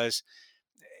interview was,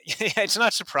 it's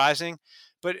not surprising,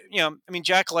 but, you know, I mean,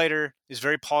 Jack Leiter is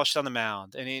very polished on the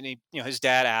mound, and he, you know, his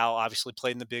dad, Al, obviously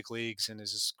played in the big leagues and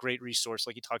is this great resource,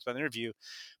 like he talked about in the interview,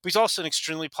 but he's also an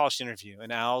extremely polished interview,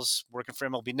 and Al's working for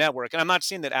MLB Network. And I'm not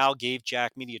saying that Al gave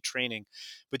Jack media training,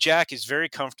 but Jack is very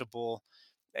comfortable.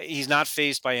 He's not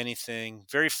fazed by anything,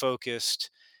 very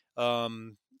focused.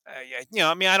 You know,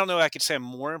 I mean, I don't know. I could say I'm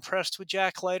more impressed with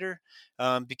Jack Leiter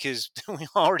because we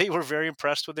already were very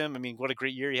impressed with him. I mean, what a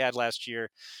great year he had last year,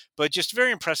 but just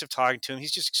very impressive talking to him.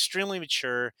 He's just extremely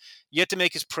mature, yet to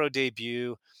make his pro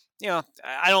debut. You know,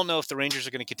 I don't know if the Rangers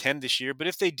are going to contend this year, but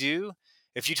if they do,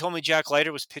 if you told me Jack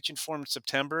Leiter was pitching for him in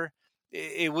September,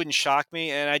 it wouldn't shock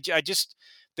me. And I just,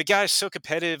 the guy is so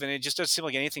competitive, and it just doesn't seem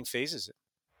like anything phases it.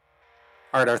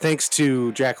 All right, our thanks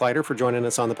to Jack Leiter for joining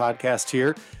us on the podcast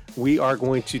here. We are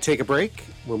going to take a break.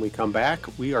 When we come back,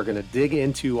 we are going to dig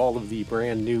into all of the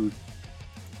brand new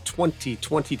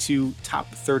 2022 top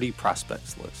 30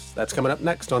 prospects lists. That's coming up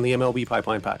next on the MLB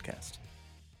Pipeline Podcast.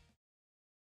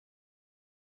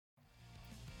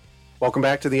 Welcome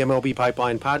back to the MLB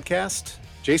Pipeline Podcast.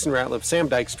 Jason Ratliff, Sam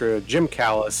Dykstra, Jim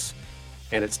Callis,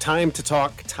 and it's time to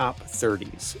talk top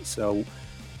 30s. So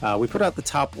we put out the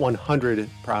top 100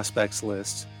 prospects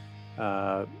list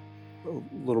a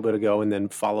little bit ago, and then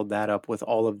followed that up with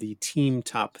all of the team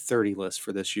top 30 lists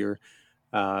for this year.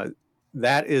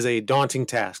 That is a daunting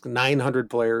task. 900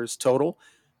 players total,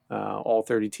 all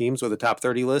 30 teams with a top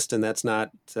 30 list, and that's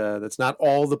not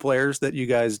all the players that you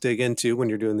guys dig into when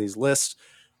you're doing these lists.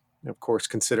 And of course,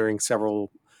 considering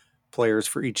several players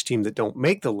for each team that don't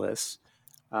make the list,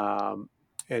 and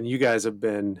you guys have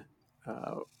been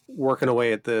working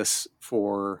away at this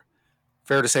for,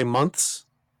 fair to say, months?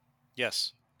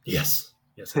 Yes. Yes.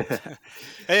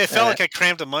 It felt like I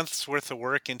crammed a month's worth of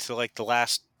work into like the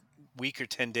last week or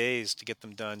 10 days to get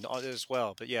them done as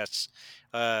well. But yes,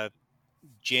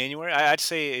 January, I'd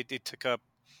say it took up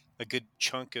a good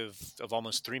chunk of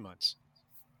almost 3 months.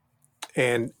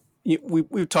 And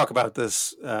we talk about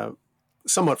this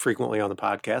somewhat frequently on the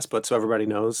podcast, but so everybody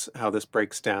knows how this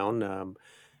breaks down.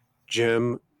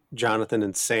 Jim, Jonathan,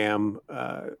 and Sam,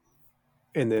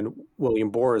 and then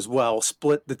William Bohr as well,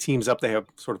 split the teams up. They have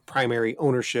sort of primary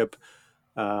ownership.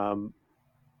 Jim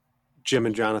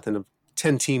and Jonathan have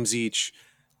 10 teams each,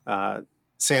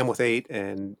 Sam with 8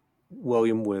 and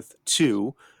William with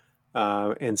 2.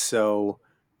 And so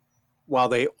while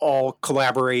they all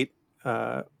collaborate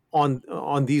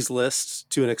on these lists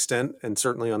to an extent, and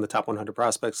certainly on the top 100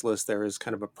 prospects list, there is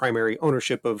kind of a primary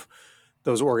ownership of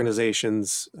those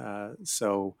organizations.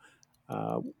 So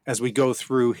as we go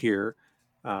through here,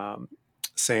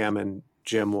 Sam and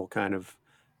Jim will kind of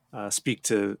speak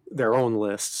to their own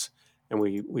lists, and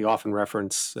we often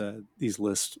reference these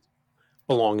lists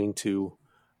belonging to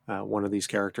one of these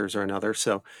characters or another.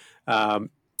 So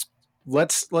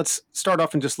let's start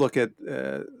off and just look at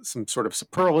some sort of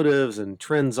superlatives and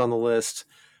trends on the list.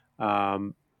 We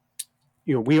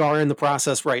are in the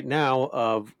process right now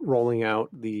of rolling out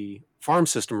the farm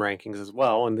system rankings as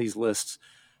well, and these lists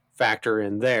factor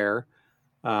in there.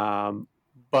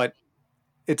 But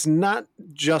it's not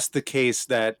just the case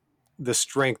that the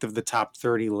strength of the top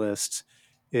 30 list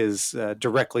is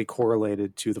directly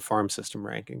correlated to the farm system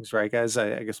rankings, right, guys?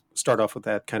 I guess start off with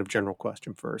that kind of general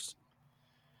question first.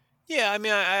 Yeah, I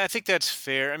mean, I think that's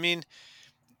fair. I mean,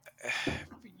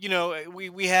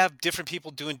 we have different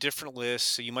people doing different lists,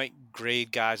 so you might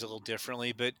grade guys a little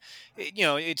differently. But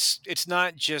it's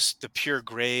not just the pure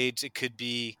grades. It could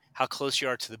be how close you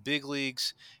are to the big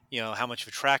leagues. How much of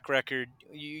a track record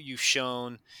you've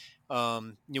shown.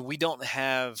 We don't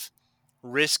have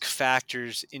risk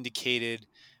factors indicated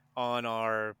on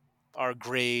our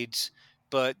grades.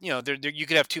 But you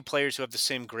could have two players who have the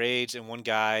same grades, and one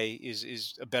guy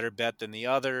is a better bet than the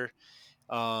other.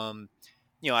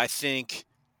 I think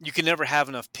you can never have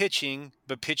enough pitching,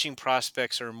 but pitching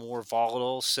prospects are more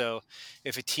volatile. So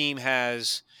if a team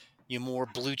has more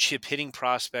blue chip hitting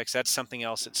prospects, that's something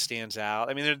else that stands out.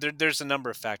 I mean, there's a number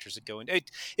of factors that go in.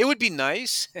 It would be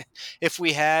nice if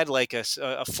we had like a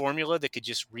formula that could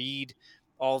just read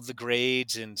all of the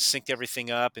grades and sync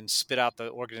everything up and spit out the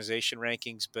organization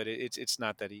rankings, but it's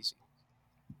not that easy.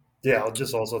 Yeah, I'll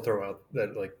just also throw out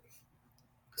that like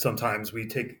sometimes we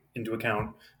take into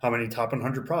account how many top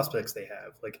 100 prospects they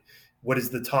have. Like, what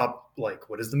is the top like?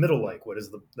 What is the middle like? What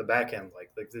is the back end like?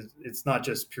 Like, it's not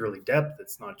just purely depth.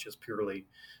 It's not just purely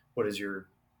what is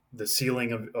the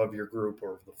ceiling of your group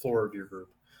or the floor of your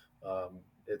group.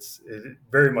 It's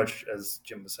very much, as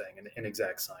Jim was saying, an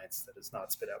inexact science that is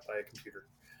not spit out by a computer.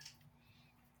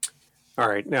 All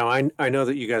right. Now, I know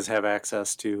that you guys have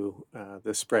access to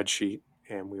the spreadsheet,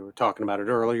 and we were talking about it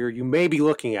earlier. You may be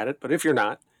looking at it, but if you're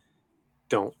not,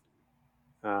 don't.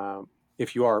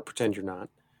 If you are, pretend you're not.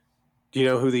 Do you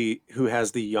know who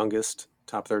has the youngest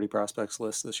top 30 prospects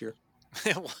list this year?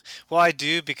 Well, I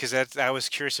do, because I was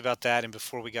curious about that, and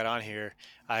before we got on here,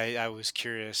 I was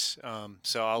curious.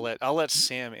 So I'll let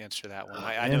Sam answer that one.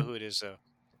 I know who it is, though.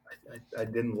 I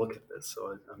didn't look at this,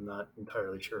 so I'm not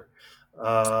entirely sure.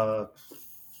 I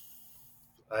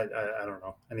don't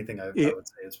know. Anything I would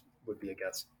say would be a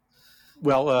guess.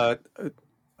 Well,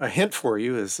 a hint for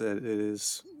you is that it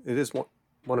is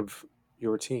one of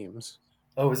your teams.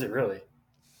 Oh, is it really?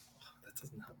 That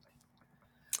doesn't help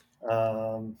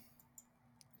me.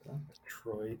 Not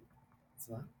Detroit. It's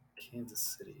not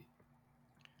Kansas City.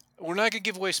 We're not going to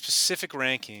give away specific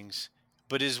rankings,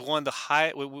 but is one of the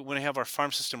high. When we have our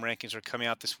farm system rankings are coming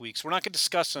out this week, so we're not going to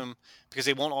discuss them because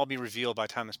they won't all be revealed by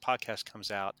the time this podcast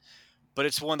comes out. But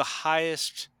it's one of the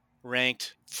highest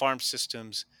ranked farm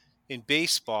systems in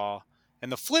baseball.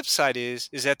 And the flip side is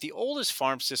that the oldest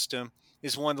farm system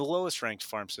is one of the lowest ranked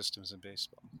farm systems in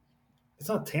baseball. It's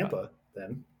not Tampa,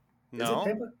 then. No.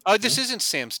 Oh, this isn't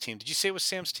Sam's team. Did you say it was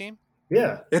Sam's team?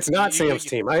 Yeah. It's not Sam's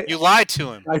team. You lied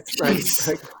to him. Right.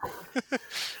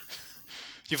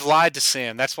 You've lied to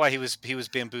Sam. That's why he was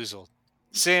bamboozled.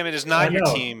 Sam, it is not your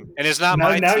team, and it's not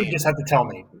my team. Now you just have to tell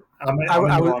me. I'm in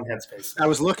the wrong headspace. I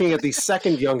was looking at the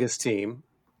second youngest team,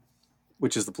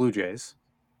 which is the Blue Jays.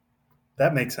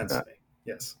 That makes sense to me.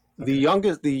 Yes. Okay.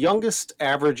 The youngest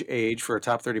average age for a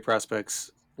top 30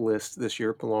 prospects list this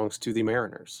year belongs to the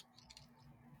Mariners,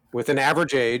 with an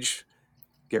average age.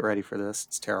 Get ready for this;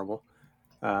 it's terrible.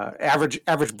 Average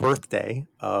birthday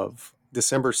of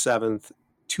December 7th,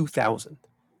 2000.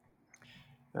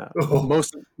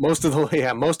 Most of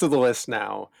the lists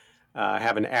now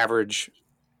have an average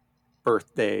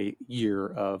birthday year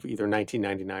of either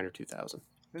 1999 or 2000.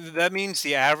 That means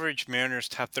the average Mariners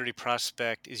top 30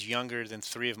 prospect is younger than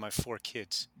 3 of my 4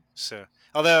 kids. So,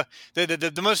 although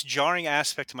the most jarring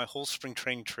aspect of my whole spring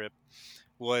training trip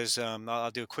was,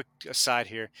 I'll do a quick aside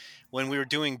here, when we were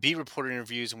doing beat reporter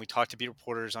interviews and we talked to beat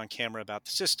reporters on camera about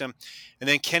the system, and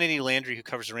then Kennedy Landry, who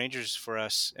covers the Rangers for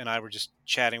us, and I were just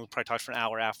chatting. We probably talked for an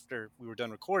hour after we were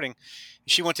done recording.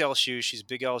 She went to LSU. She's a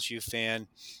big LSU fan.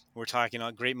 We're talking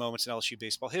about great moments in LSU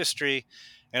baseball history,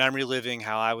 and I'm reliving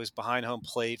how I was behind home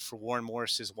plate for Warren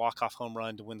Morris's walk-off home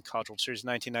run to win the College World Series in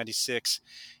 1996,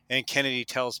 and Kennedy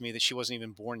tells me that she wasn't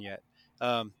even born yet.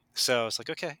 So it's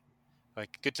like, okay,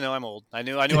 like, good to know I'm old. I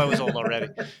knew I was old already,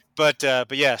 but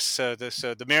yes. So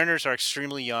the Mariners are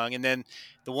extremely young, and then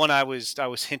the one I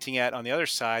was hinting at on the other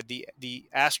side, the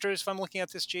Astros, if I'm looking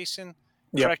at this, Jason,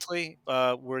 correctly,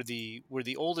 were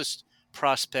the oldest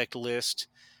prospect list,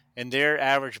 and their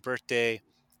average birthday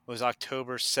was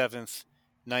October 7th,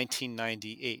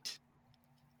 1998.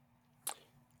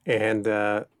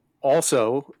 And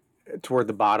also toward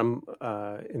the bottom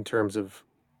in terms of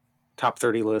top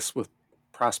 30 lists with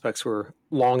prospects who are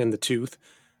long in the tooth,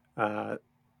 the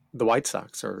White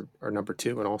Sox are number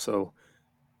 2 and also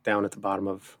down at the bottom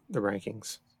of the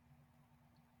rankings.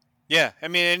 Yeah, I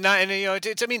mean,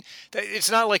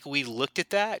 it's not like we looked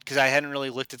at that, because I hadn't really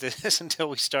looked at this until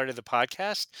we started the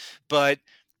podcast. But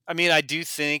I mean, I do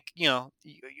think,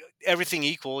 everything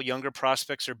equal, younger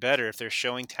prospects are better if they're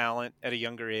showing talent at a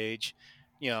younger age.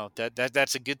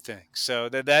 That's a good thing. So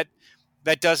that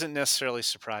doesn't necessarily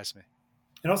surprise me.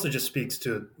 It also just speaks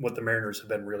to what the Mariners have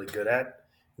been really good at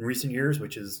in recent years,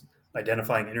 which is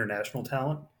identifying international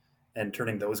talent and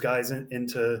turning those guys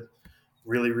into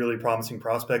really, really promising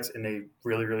prospects in a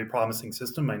really, really promising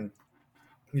system. And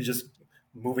you just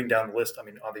moving down the list. I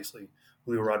mean, obviously,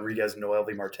 Julio Rodriguez and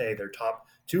Noelvi Marte, their top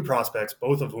 2 prospects,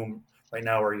 both of whom right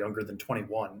now are younger than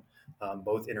 21,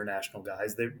 both international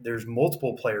guys. There's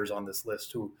multiple players on this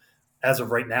list who, as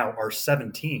of right now, are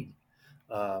 17.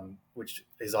 Which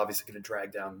is obviously going to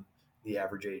drag down the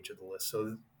average age of the list.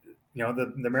 So,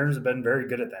 the Mariners have been very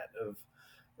good at that, of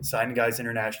signing guys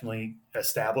internationally,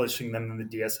 establishing them in the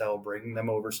DSL, bringing them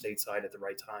over stateside at the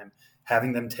right time,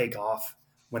 having them take off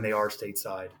when they are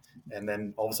stateside, and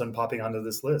then all of a sudden popping onto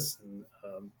this list. And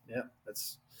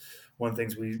that's one of the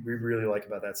things we really like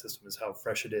about that system, is how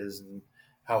fresh it is and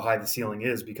how high the ceiling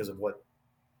is because of what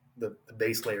the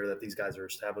base layer that these guys are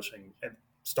establishing and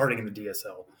starting in the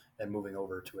DSL and moving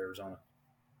over to Arizona.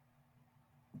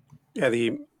 Yeah,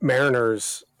 the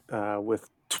Mariners with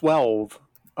 12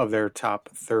 of their top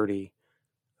 30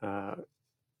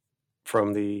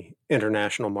 from the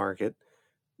international market,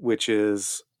 which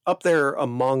is up there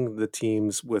among the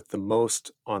teams with the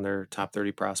most on their top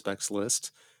 30 prospects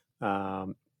list.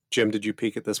 Jim, did you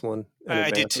peek at this one?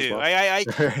 I did too.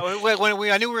 Well?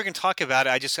 When I knew we were going to talk about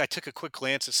it, I took a quick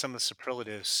glance at some of the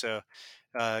superlatives. So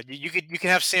you can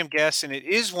have Sam guess, and it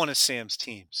is one of Sam's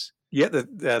teams. Yeah,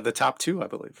 the top 2, I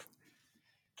believe,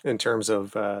 in terms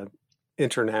of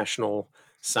international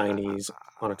signees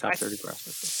on a top 30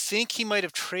 prospect. I think he might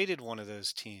have traded one of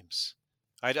those teams.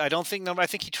 I don't think I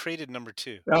think he traded number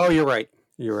 2. Oh, you're right.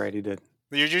 You're right. He did.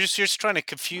 You're just trying to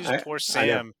confuse poor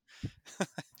Sam.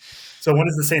 So when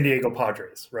is the San Diego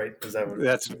Padres, right?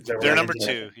 They're number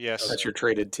 2. Yes, that's your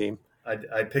traded team.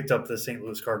 I picked up the St.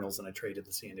 Louis Cardinals and I traded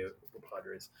the San Diego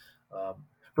Padres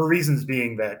for reasons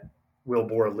being that Will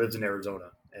Bohr lives in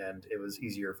Arizona, and it was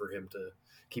easier for him to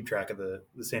keep track of the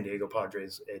San Diego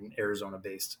Padres, an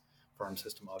Arizona-based farm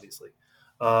system, obviously.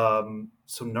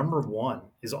 So number 1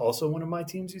 is also one of my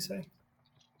teams, you say?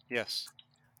 Yes.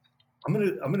 I'm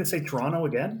gonna say Toronto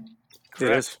again.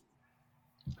 Correct. It is.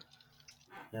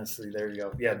 Yeah, so there you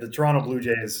go. Yeah, the Toronto Blue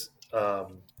Jays,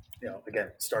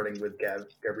 again, starting with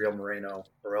Gabriel Moreno,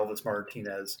 Orelvis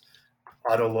Martinez,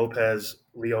 Otto Lopez,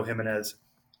 Leo Jimenez.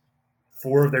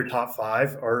 4 of their top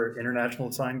 5 are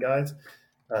international signed guys.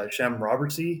 Shem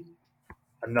Robertsy,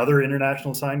 another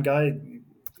international signed guy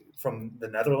from the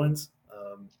Netherlands.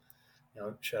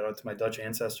 Shout out to my Dutch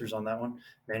ancestors on that one.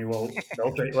 Manuel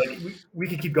Beltre. Like we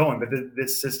could keep going, but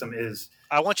this system is.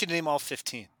 I want you to name all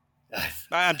 15.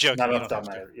 I'm joking. Not off the top of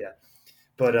my head, yeah.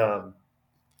 But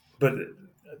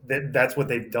that's what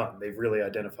they've done. They've really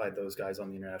identified those guys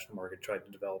on the international market, tried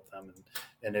to develop them,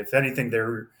 and if anything,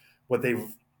 what they've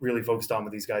really focused on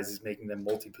with these guys is making them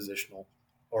multi-positional.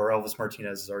 Or Elvis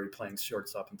Martinez is already playing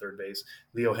shortstop and third base.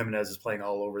 Leo Jimenez is playing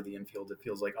all over the infield. It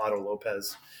feels like Otto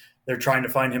Lopez. They're trying to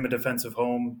find him a defensive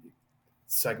home.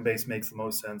 Second base makes the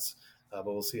most sense, but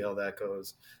we'll see how that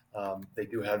goes. They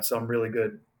do have some really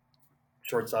good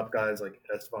shortstop guys like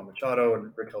Esteban Machado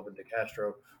and Riquelme de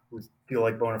Castro who feel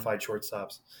like bona fide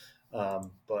shortstops.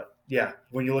 But yeah,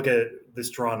 when you look at this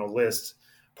Toronto list,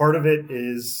 part of it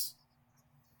is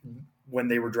when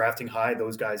they were drafting high,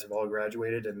 those guys have all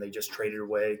graduated and they just traded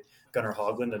away Gunnar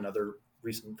Hoglund, another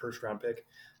recent first round pick.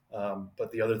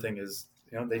 But the other thing is,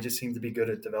 they just seem to be good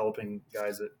at developing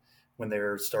guys when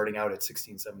they're starting out at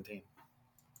 16, 17.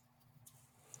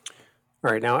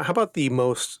 All right. Now, how about the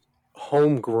most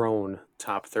homegrown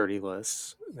top 30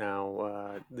 lists?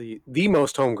 Now, the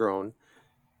most homegrown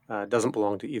doesn't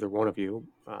belong to either one of you.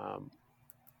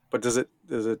 But does it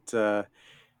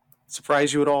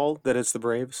surprise you at all that it's the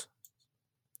Braves?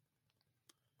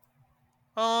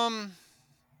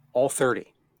 All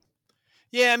 30.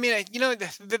 Yeah, I mean,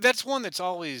 that's one that's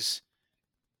always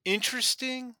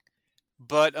interesting,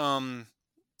 but I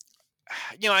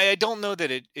don't know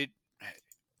that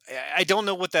I don't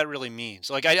know what that really means.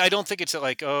 Like, I don't think it's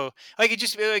like, oh, like it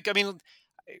just like, I mean,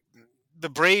 the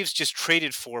Braves just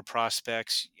traded 4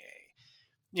 prospects.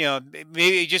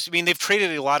 Maybe they've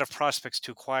traded a lot of prospects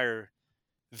to acquire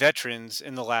veterans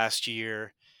in the last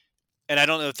year, and I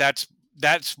don't know if that's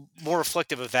more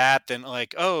reflective of that than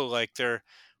like, oh, like they're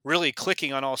really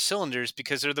clicking on all cylinders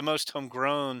because they're the most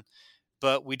homegrown,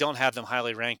 but we don't have them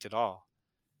highly ranked at all.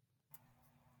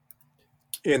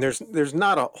 And there's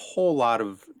not a whole lot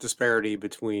of disparity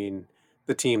between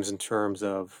the teams in terms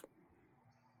of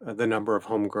the number of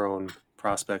homegrown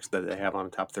prospects that they have on a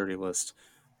top 30 list.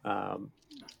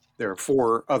 There are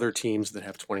 4 other teams that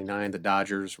have 29, the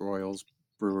Dodgers, Royals,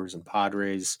 Brewers, and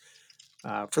Padres.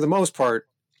 For the most part,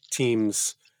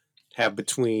 teams have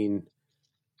between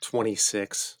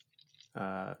 26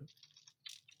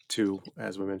 to,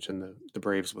 as we mentioned, the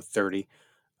Braves with 30.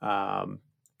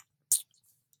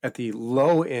 At the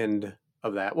low end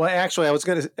of that, well, actually, I was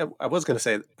going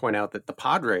to point out that the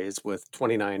Padres with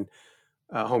 29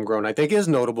 homegrown, I think, is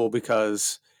notable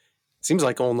because it seems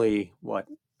like only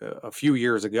a few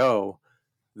years ago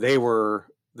they were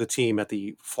the team at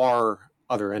the far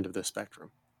other end of the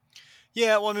spectrum.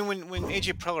 Yeah, well, I mean, when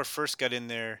AJ Preller first got in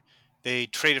there, they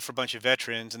traded for a bunch of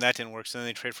veterans, and that didn't work. So then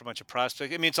they traded for a bunch of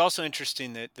prospects. I mean, it's also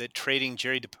interesting that trading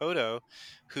Jerry Dipoto,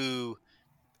 who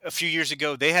a few years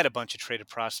ago they had a bunch of traded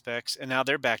prospects, and now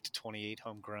they're back to 28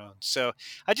 homegrown. So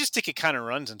I just think it kind of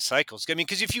runs in cycles. I mean,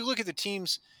 because if you look at the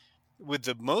teams with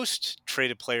the most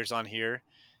traded players on here,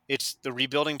 it's the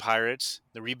rebuilding Pirates,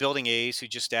 the rebuilding A's, who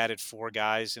just added 4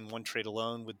 guys in one trade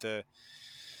alone with the.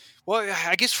 Well,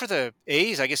 I guess for the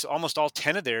A's, I guess almost all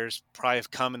 10 of theirs probably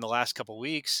have come in the last couple of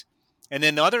weeks. And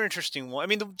then the other interesting one, I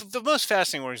mean, the most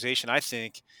fascinating organization, I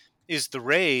think, is the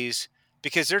Rays,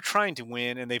 because they're trying to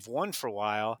win and they've won for a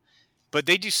while, but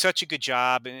they do such a good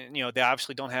job. And, they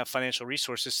obviously don't have financial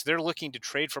resources. So they're looking to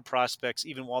trade for prospects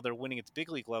even while they're winning at the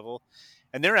big league level.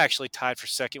 And they're actually tied for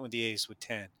second with the A's with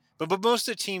 10. But most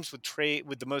of the teams with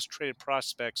the most traded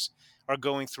prospects are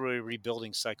going through a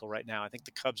rebuilding cycle right now. I think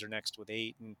the Cubs are next with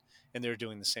 8, and they're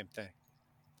doing the same thing.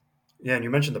 Yeah, and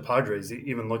you mentioned the Padres.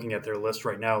 Even looking at their list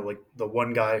right now, like the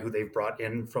one guy who they've brought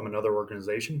in from another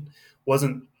organization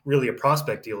wasn't really a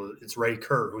prospect deal. It's Ray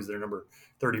Kerr, who's their number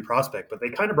 30 prospect. But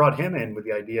they kind of brought him in with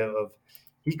the idea of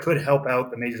he could help out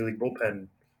the Major League bullpen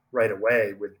right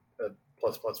away with a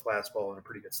plus fastball and a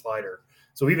pretty good slider.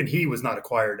 So even he was not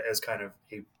acquired as kind of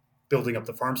a building up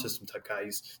the farm system type guy.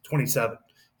 He's 27.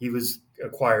 He was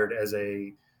acquired as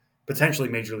a potentially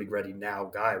Major League ready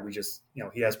now guy. We just,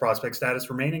 he has prospect status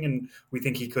remaining, and we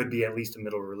think he could be at least a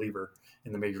middle reliever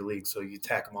in the Major League. So you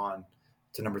tack him on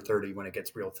to number 30 when it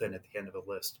gets real thin at the end of the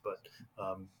list. But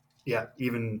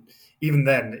even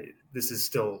then, this is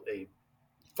still a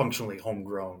functionally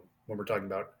homegrown, when we're talking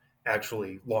about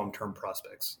actually long-term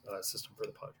prospects system for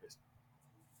the Padres.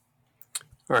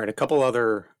 All right, a couple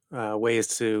other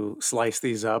ways to slice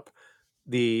these up.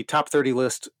 The top 30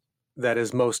 list that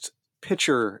is most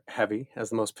pitcher heavy, has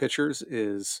the most pitchers,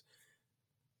 is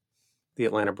the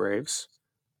Atlanta Braves,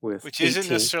 which 18. Isn't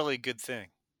necessarily a good thing.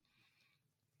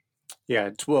 Yeah,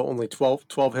 only 12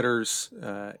 hitters,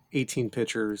 18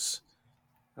 pitchers.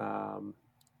 On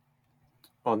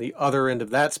the other end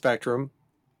of that spectrum,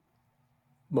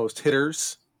 most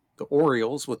hitters, the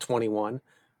Orioles with 21,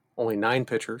 only 9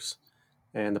 pitchers,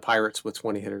 and the Pirates with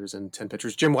 20 hitters and 10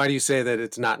 pitchers. Jim, why do you say that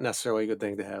it's not necessarily a good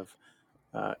thing to have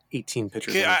 18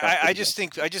 pitchers? I just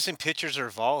think pitchers are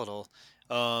volatile.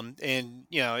 And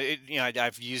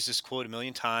I've used this quote a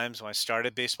million times when I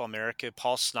started Baseball America.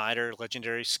 Paul Snyder,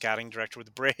 legendary scouting director with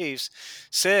the Braves,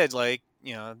 said,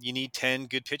 you need 10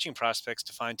 good pitching prospects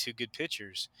to find 2 good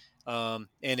pitchers. And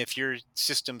if your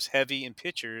system's heavy in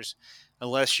pitchers,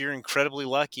 unless you're incredibly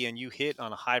lucky and you hit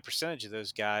on a high percentage of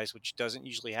those guys, which doesn't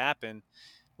usually happen,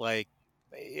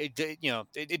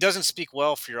 it doesn't speak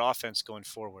well for your offense going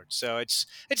forward. So it's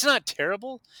not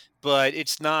terrible, but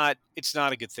it's not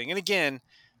a good thing. And again,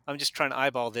 I'm just trying to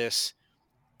eyeball this.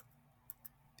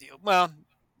 Well,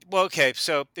 okay.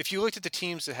 So if you looked at the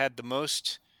teams that had the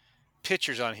most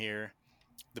pitchers on here,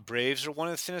 the Braves are one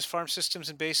of the thinnest farm systems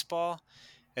in baseball.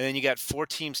 And then you got 4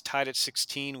 teams tied at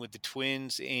 16 with the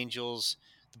Twins, the Angels,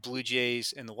 the Blue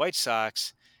Jays, and the White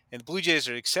Sox. And the Blue Jays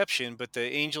are an exception, but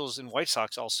the Angels and White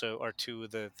Sox also are 2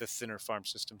 of the thinner farm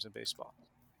systems in baseball.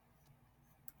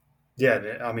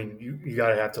 Yeah, I mean, you got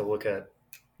to have to look at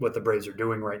what the Braves are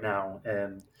doing right now.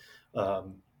 And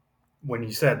when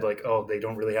you said, like, oh, they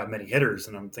don't really have many hitters,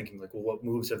 and I'm thinking, like, well, what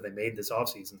moves have they made this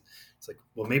offseason? It's like,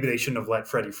 well, maybe they shouldn't have let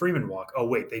Freddie Freeman walk. Oh,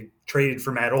 wait, they traded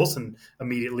for Matt Olson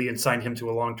immediately and signed him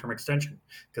to a long-term extension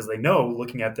because they know,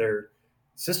 looking at their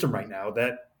system right now,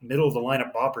 that middle of the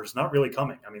lineup bopper is not really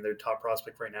coming. I mean, their top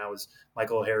prospect right now is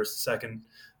Michael Harris II,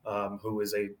 who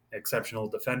is an exceptional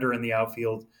defender in the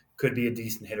outfield, could be a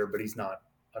decent hitter, but he's not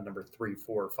a number 3,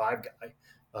 4, or 5 guy.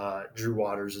 Drew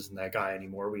Waters isn't that guy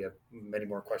anymore. We have many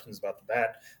more questions about the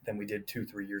bat than we did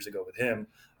 2-3 years ago with him.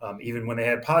 Even when they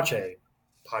had Pache,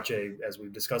 as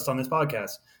we've discussed on this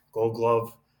podcast, Gold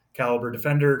Glove caliber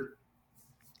defender,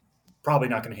 probably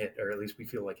not going to hit, or at least we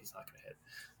feel like he's not going to hit.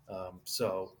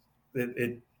 So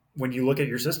when you look at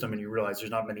your system and you realize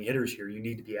there's not many hitters here, you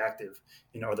need to be active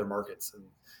in other markets. And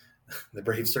the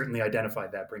Braves certainly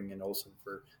identified that, bringing in Olson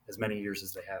for as many years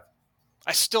as they have.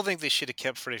 I still think they should have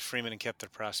kept Freddie Freeman and kept their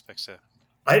prospects up.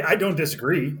 I don't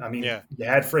disagree. I mean, You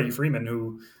had Freddie Freeman,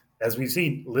 who, as we've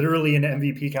seen, literally an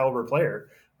MVP caliber player,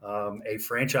 a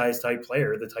franchise type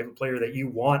player, the type of player that you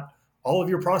want all of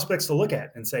your prospects to look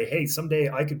at and say, hey, someday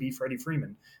I could be Freddie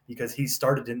Freeman because he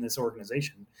started in this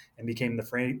organization and became the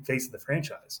face of the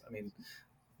franchise. I mean,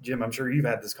 Jim, I'm sure you've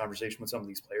had this conversation with some of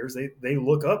these players. They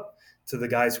look up to the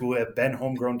guys who have been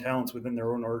homegrown talents within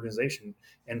their own organization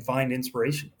and find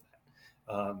inspiration.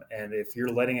 And if you're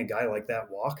letting a guy like that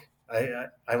walk,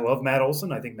 I love Matt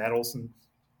Olson. I think Matt Olson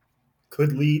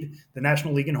could lead the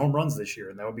National League in home runs this year,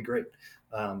 and that would be great.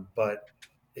 But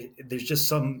there's just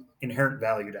some inherent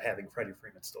value to having Freddie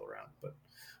Freeman still around. But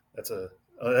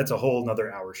that's a whole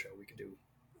nother hour show we could do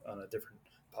on a different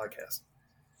podcast.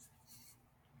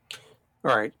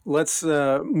 All right, let's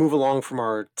move along from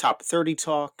our top 30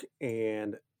 talk.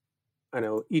 And I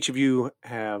know each of you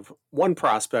have one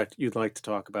prospect you'd like to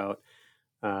talk about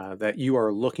that you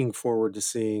are looking forward to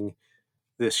seeing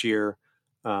this year.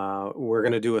 We're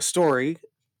going to do a story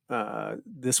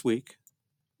this week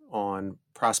on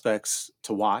prospects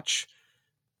to watch.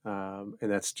 And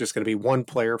that's just going to be one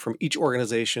player from each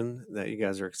organization that you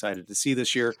guys are excited to see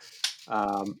this year.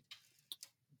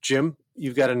 Jim,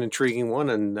 you've got an intriguing one,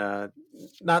 and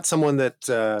not someone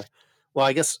that,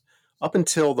 I guess up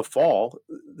until the fall,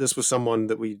 this was someone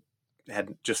that we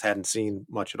hadn't seen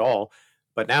much at all.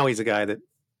 But now he's a guy that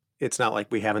it's not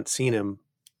like we haven't seen him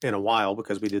in a while,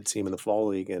 because we did see him in the fall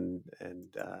league, and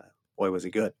boy, was he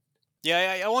good.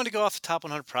 Yeah, I wanted to go off the top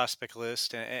 100 prospect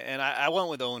list, and I went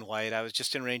with Owen White. I was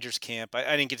just in Rangers camp.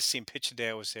 I didn't get to see him pitch the day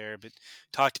I was there, but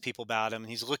talked to people about him.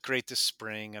 He's looked great this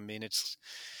spring. I mean,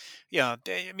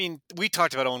 we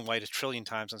talked about Owen White a trillion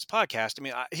times on this podcast. I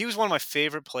mean, he was one of my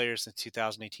favorite players in the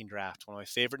 2018 draft, one of my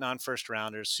favorite non-first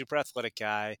rounders, super athletic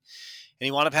guy. And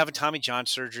he wound up having Tommy John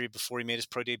surgery before he made his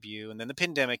pro debut. And then the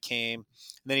pandemic came,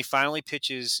 and then he finally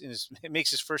makes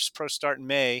his first pro start in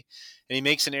May, and he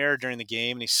makes an error during the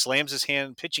game, and he slams his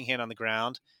pitching hand on the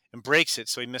ground and breaks it.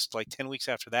 So he missed like 10 weeks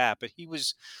after that. But he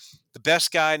was the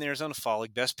best guy in the Arizona Fall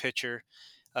League, best pitcher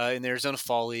in the Arizona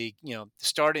Fall League,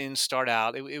 start in, start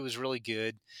out. It was really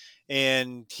good.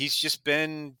 And he's just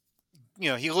been,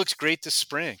 he looks great this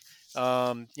spring.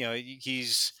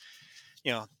 He's,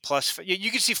 plus,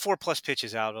 you can see 4+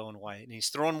 pitches out of Owen White, and he's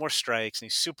throwing more strikes, and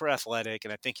he's super athletic.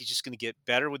 And I think he's just going to get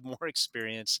better with more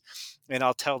experience. And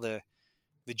I'll tell the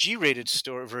G-rated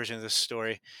version of this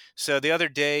story. So the other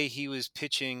day he was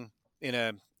pitching in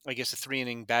a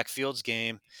 3-inning backfields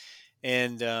game.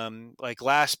 And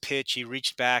last pitch, he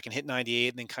reached back and hit 98,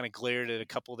 and then kind of glared at a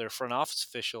couple of their front office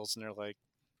officials, and they're like,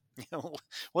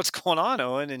 "What's going on,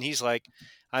 Owen?" And he's like,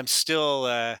 "I'm still."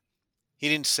 He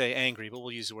didn't say angry, but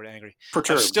we'll use the word angry.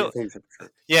 Perturbed.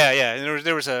 Yeah. And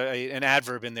there was an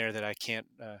adverb in there that I can't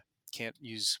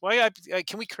use. Well,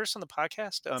 can we curse on the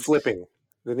podcast? Flipping.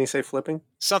 Didn't he say flipping?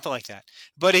 Something like that.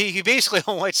 But he basically,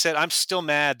 Owen White said, "I'm still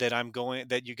mad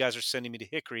that you guys are sending me to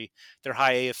Hickory, their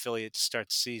high A affiliate, to start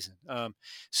the season."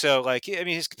 His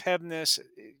competitiveness,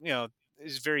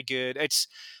 is very good. It's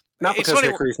not because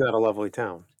Hickory's not a lovely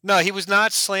town. No, he was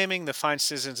not slamming the fine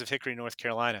citizens of Hickory, North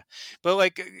Carolina.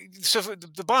 But so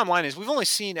the bottom line is, we've only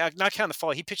seen, not counting the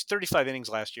fall, he pitched 35 innings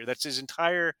last year. That's his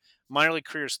entire minor league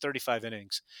career is 35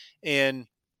 innings. And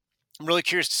I'm really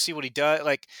curious to see what he does.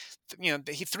 Like,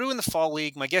 he threw in the fall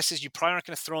league. My guess is you probably aren't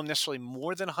going to throw him necessarily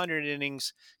more than 100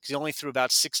 innings because he only threw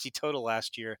about 60 total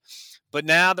last year. But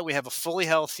now that we have a fully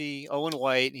healthy Owen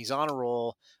White, and he's on a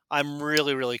roll, I'm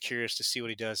really, really curious to see what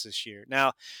he does this year.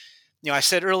 Now, I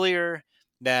said earlier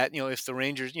that, if the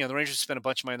Rangers, the Rangers spend a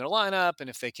bunch of money in their lineup, and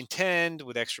if they contend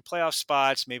with extra playoff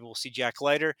spots, maybe we'll see Jack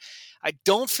Leiter. I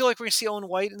don't feel like we're going to see Owen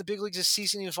White in the big leagues this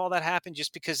season, if all that happened,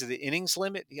 just because of the innings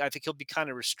limit. I think he'll be kind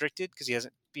of restricted because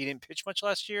he didn't pitch much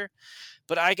last year.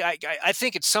 But I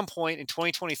think at some point in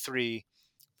 2023,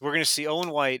 we're going to see Owen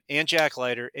White and Jack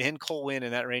Leiter and Cole Winn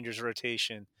in that Rangers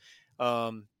rotation.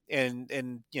 And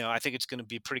I think it's going to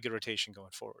be a pretty good rotation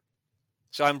going forward.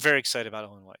 So I'm very excited about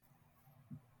Owen White.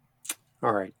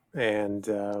 All right. And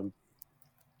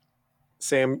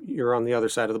Sam, you're on the other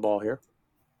side of the ball here.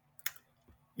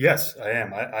 Yes, I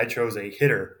am. I chose a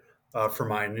hitter for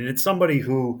mine. And it's somebody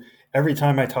who, every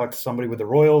time I talk to somebody with the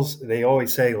Royals, they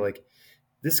always say, like,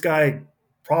 this guy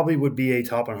probably would be a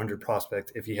top 100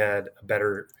 prospect if he had a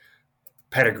better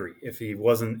pedigree, if he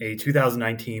wasn't a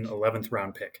 2019 11th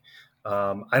round pick.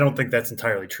 I don't think that's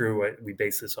entirely true. We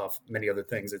base this off many other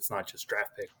things. It's not just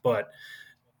draft pick. But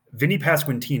Vinny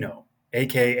Pasquantino,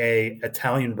 a.k.a.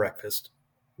 Italian Breakfast,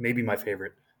 maybe my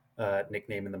favorite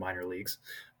nickname in the minor leagues,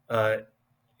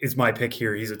 is my pick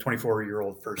here. He's a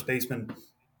 24-year-old first baseman.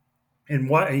 And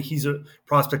why he's a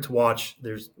prospect to watch,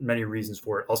 there's many reasons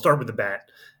for it. I'll start with the bat.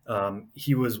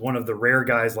 He was one of the rare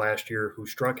guys last year who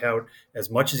struck out as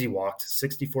much as he walked,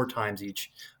 64 times each,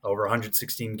 over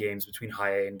 116 games between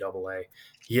high A and double A.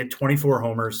 He hit 24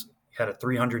 homers, had a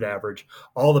 300 average.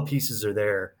 All the pieces are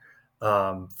there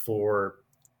for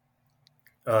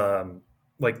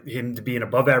like him to be an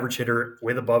above average hitter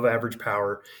with above average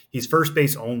power. He's first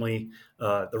base only.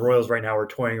 The Royals right now are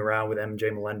toying around with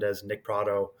MJ Melendez and Nick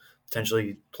Pratto,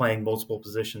 potentially playing multiple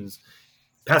positions.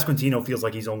 Pasquantino feels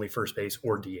like he's only first base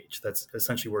or DH. That's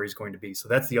essentially where he's going to be. So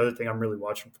that's the other thing I'm really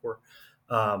watching for.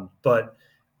 But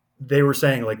they were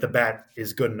saying, like, the bat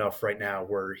is good enough right now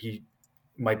where he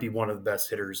might be one of the best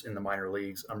hitters in the minor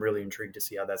leagues. I'm really intrigued to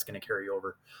see how that's going to carry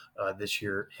over this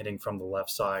year, hitting from the left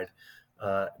side.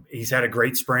 He's had a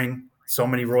great spring. So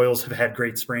many Royals have had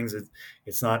great springs.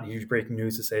 It's not huge breaking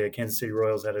news to say a Kansas City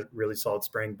Royals had a really solid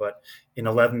spring, but in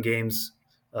 11 games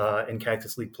in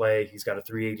Cactus League play, he's got a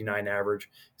 389 average.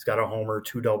 He's got a homer,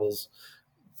 2 doubles.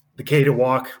 The K to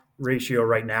walk ratio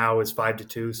right now is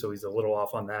 5-2, so he's a little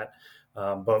off on that.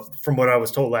 But from what I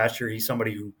was told last year, he's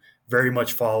somebody who very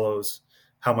much follows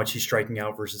how much he's striking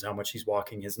out versus how much he's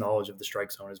walking. His knowledge of the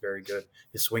strike zone is very good.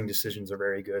 His swing decisions are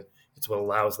very good. It's what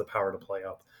allows the power to play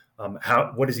up.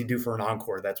 What does he do for an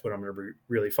encore? That's what I'm going to be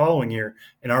really following here.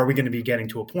 And are we going to be getting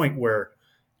to a point where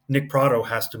Nick Pratto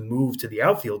has to move to the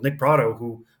outfield? Nick Pratto,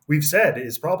 who we've said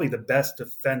is probably the best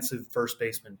defensive first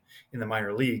baseman in the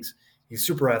minor leagues. He's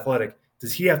super athletic.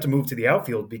 Does he have to move to the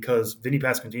outfield because Vinny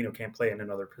Pasquantino can't play in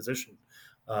another position?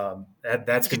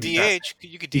 That's going to be DH.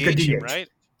 You could DH him, right?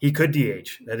 He could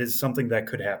DH. That is something that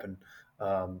could happen.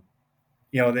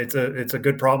 It's a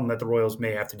good problem that the Royals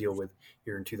may have to deal with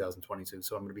here in 2022.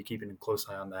 So I'm going to be keeping a close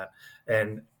eye on that.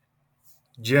 And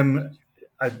Jim,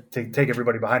 I take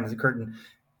everybody behind the curtain,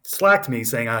 slacked me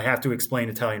saying I have to explain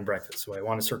Italian breakfast. So I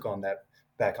want to circle on that,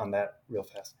 back on that real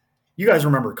fast. You guys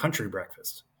remember country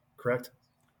breakfast, correct?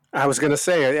 I was going to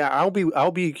say, yeah,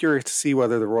 I'll be curious to see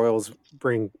whether the Royals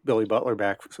bring Billy Butler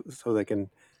back so they can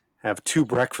have 2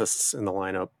 breakfasts in the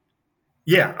lineup.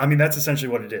 Yeah, I mean, that's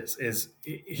essentially what it is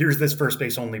here's this first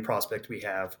base only prospect we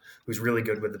have who's really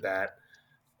good with the bat.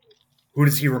 Who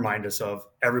does he remind us of?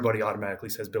 Everybody automatically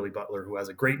says Billy Butler, who has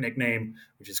a great nickname,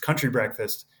 which is Country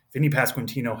Breakfast. Vinny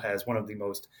Pasquantino has one of the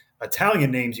most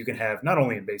Italian names you can have, not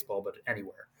only in baseball, but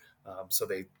anywhere. So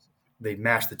they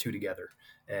mash the two together,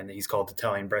 and he's called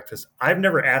Italian Breakfast. I've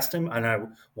never asked him, and I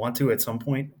want to at some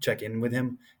point check in with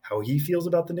him how he feels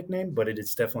about the nickname, but it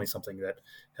is definitely something that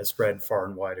has spread far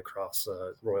and wide across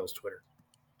Royals Twitter.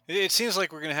 It seems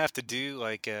like we're going to have to do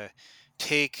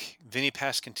take Vinny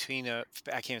Pasquantino,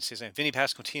 I can't say his name, Vinny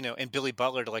Pasquantino and Billy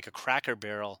Butler to like a Cracker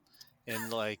Barrel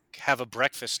and have a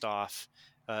breakfast off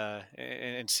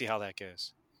and see how that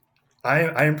goes.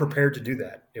 I am prepared to do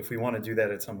that if we want to do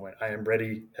that at some point. I am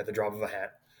ready at the drop of a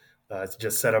hat to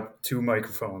just set up 2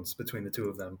 microphones between the 2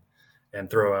 of them and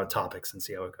throw out topics and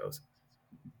see how it goes.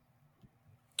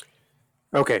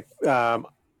 Okay. I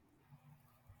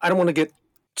don't want to get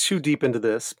too deep into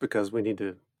this because we need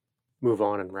to move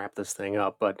on and wrap this thing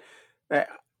up. But,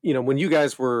 when you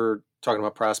guys were talking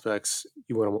about prospects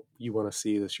you want to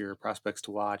see this year, prospects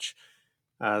to watch,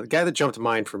 the guy that jumped to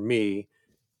mind for me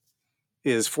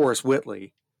is Forrest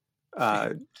Whitley,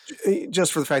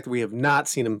 just for the fact that we have not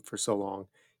seen him for so long.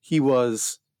 he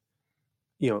was,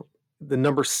 the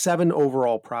number 7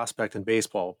 overall prospect in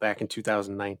baseball back in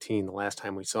 2019, the last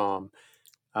time we saw him.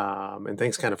 And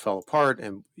things kind of fell apart,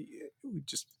 and we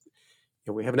just,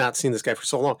 we have not seen this guy for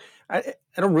so long. I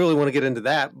don't really want to get into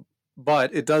that,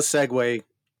 but it does segue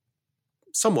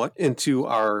somewhat into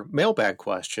our mailbag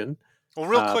question. Well,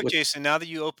 real quick, Jason, now that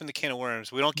you open the can of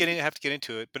worms, we don't have to get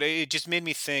into it, but it just made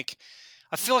me think,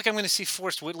 I feel like I'm going to see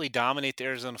Forrest Whitley dominate the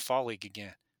Arizona Fall League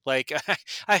again. Like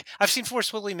I've seen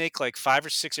Forrest Whitley make like 5 or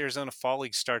 6 Arizona Fall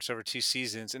League starts over 2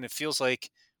 seasons, and it feels like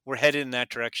we're headed in that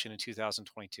direction in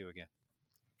 2022 again.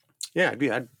 Yeah, I'd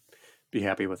be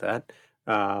happy with that.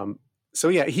 So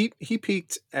yeah, he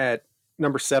peaked at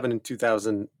number 7 in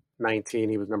 2019.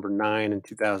 He was number 9 in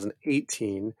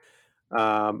 2018.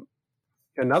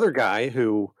 Another guy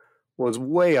who was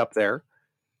way up there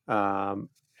and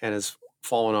has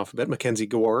fallen off a bit, Mackenzie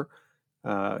Gore.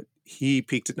 He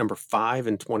peaked at number 5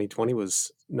 in 2020,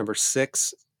 was number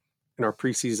 6 in our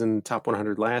preseason top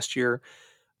 100 last year,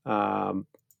 and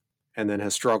then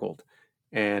has struggled.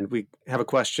 And we have a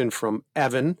question from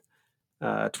Evan,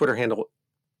 Twitter handle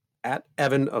at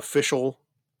EvanOfficial_,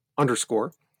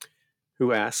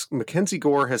 who asks, Mackenzie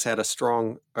Gore has had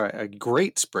a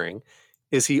great spring.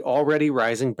 Is he already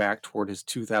rising back toward his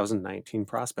 2019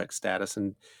 prospect status?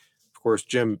 And of course,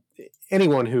 Jim,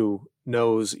 anyone who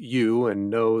knows you and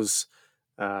knows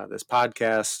this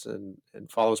podcast and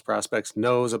follows prospects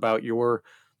knows about your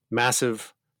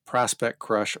massive prospect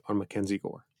crush on Mackenzie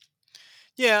Gore.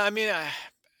 Yeah, I mean,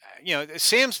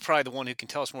 Sam's probably the one who can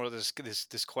tell us more of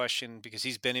this question, because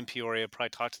he's been in Peoria,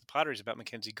 probably talked to the Padres about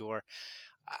Mackenzie Gore.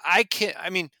 I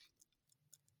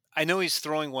know he's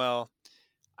throwing well.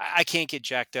 I can't get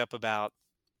jacked up about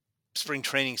spring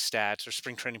training stats or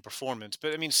spring training performance.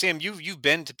 But I mean, Sam, you've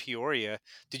been to Peoria.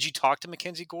 Did you talk to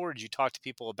Mackenzie Gore? Did you talk to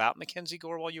people about Mackenzie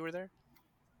Gore while you were there?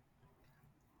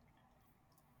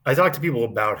 I talked to people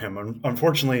about him.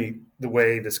 Unfortunately, the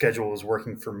way the schedule was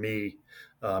working for me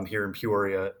here in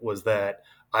Peoria was that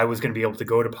I was going to be able to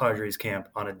go to Padres camp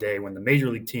on a day when the major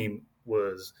league team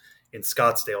was in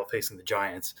Scottsdale facing the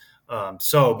Giants.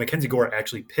 So Mackenzie Gore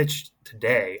actually pitched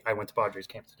today. I went to Padres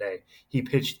camp today. He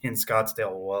pitched in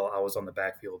Scottsdale while I was on the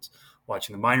backfields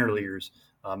watching the minor leaguers.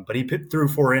 But he threw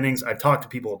 4 innings. I've talked to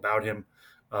people about him,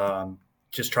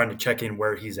 just trying to check in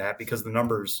where he's at, because the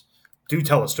numbers do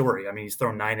tell a story. I mean, he's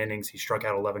thrown 9 innings. He struck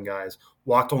out 11 guys,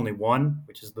 walked only 1,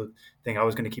 which is the thing I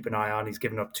was going to keep an eye on. He's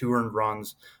given up 2 earned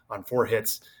runs on 4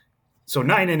 hits. So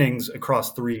 9 innings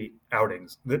across 3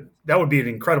 outings. That would be an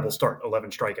incredible start. 11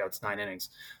 strikeouts, 9 innings.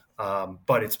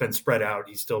 But it's been spread out.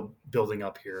 He's still building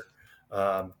up here.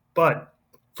 But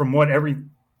from what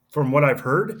I've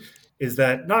heard is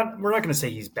that we're not going to say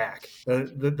he's back.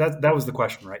 That was the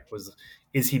question, right?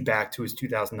 Is he back to his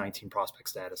 2019 prospect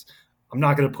status? I'm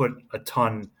not going to put a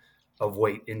ton of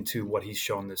weight into what he's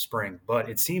shown this spring, but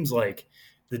it seems like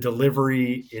the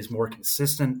delivery is more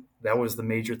consistent. That was the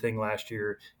major thing last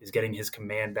year, is getting his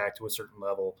command back to a certain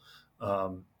level,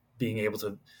 being able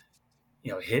to,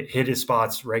 hit his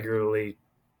spots regularly.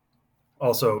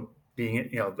 Also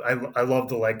being, I love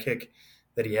the leg kick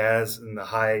that he has and the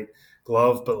high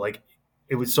glove, but like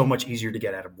it was so much easier to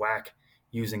get out of whack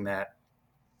using that.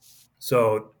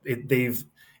 So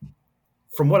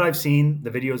from what I've seen, the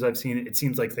videos I've seen, it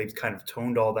seems like they've kind of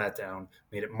toned all that down,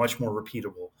 made it much more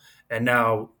repeatable. And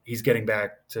now he's getting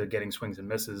back to getting swings and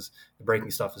misses. The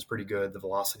breaking stuff is pretty good. The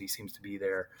velocity seems to be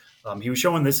there. He was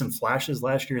showing this in flashes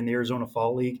last year in the Arizona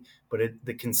Fall League, but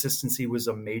the consistency was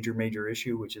a major, major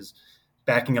issue, which is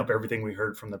backing up everything we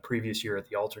heard from the previous year at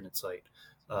the alternate site.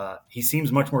 He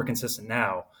seems much more consistent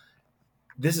now.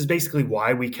 This is basically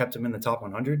why we kept him in the top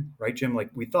 100, right, Jim?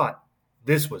 Like, we thought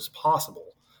this was possible.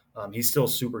 He's still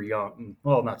super young.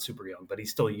 Well, not super young, but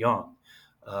he's still young.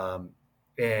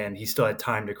 And he still had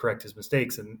time to correct his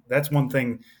mistakes. And that's one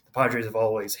thing the Padres have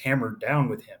always hammered down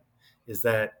with him, is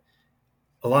that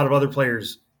a lot of other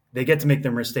players, they get to make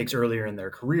their mistakes earlier in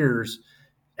their careers,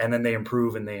 and then they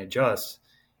improve and they adjust.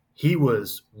 He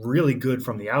was really good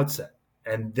from the outset,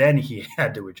 and then he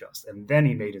had to adjust, and then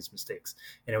he made his mistakes.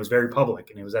 And it was very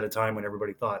public, and it was at a time when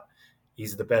everybody thought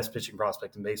he's the best pitching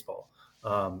prospect in baseball.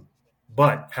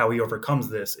 But how he overcomes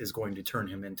this is going to turn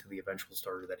him into the eventual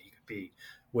starter that he could be,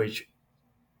 which,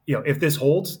 if this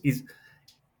holds,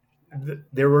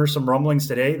 there were some rumblings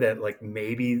today that like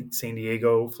maybe San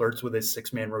Diego flirts with his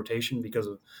 6-man rotation because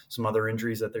of some other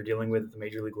injuries that they're dealing with at the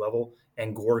major league level,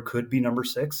 and Gore could be number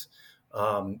 6.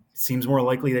 Seems more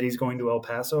likely that he's going to El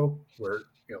Paso, where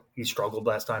he struggled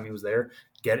last time he was there,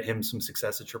 get him some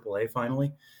success at AAA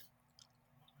finally.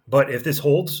 But if this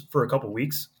holds for a couple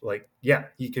weeks,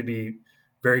 he could be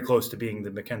very close to being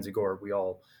the Mackenzie Gore we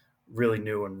all really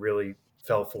knew and really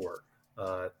fell for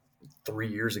 3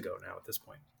 years ago now at this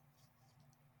point.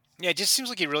 Yeah, it just seems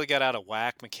like he really got out of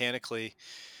whack mechanically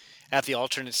at the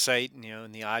alternate site,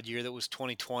 in the odd year that was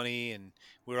 2020, and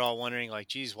we were all wondering, like,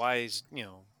 geez, why is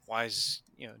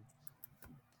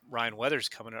Ryan Weathers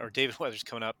coming up, or David Weathers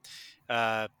coming up,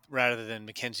 rather than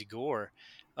Mackenzie Gore,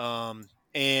 and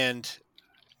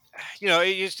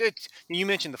you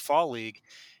mentioned the fall league.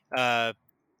 Were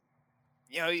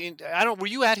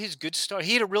you at his good start?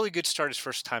 He had a really good start his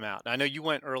first time out. I know you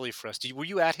went early for us. Were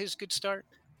you at his good start?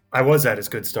 I was at his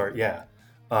good start. Yeah.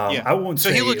 I won't say.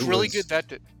 So he looked really good.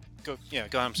 Go on.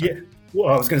 I'm sorry. Yeah.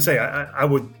 Well, I was going to say, I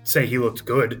would say he looked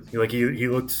good. He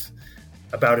looked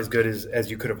about as good as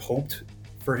you could have hoped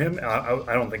for him.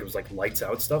 I don't think it was like lights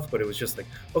out stuff, but it was just like,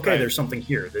 okay, There's something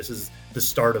here. This is the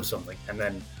start of something. And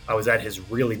then I was at his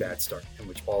really bad start, in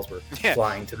which balls were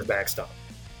flying to the backstop.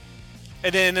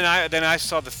 And then I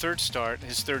saw the third start,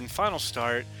 his third and final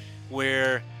start,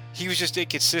 where he was just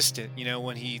inconsistent.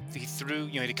 When he threw,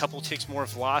 he had a couple ticks more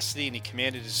velocity and he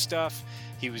commanded his stuff.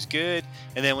 He was good.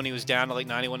 And then when he was down to like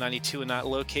 91, 92 and not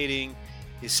locating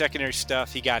his secondary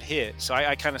stuff, he got hit. So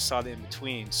I kind of saw the in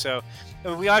between. So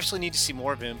we obviously need to see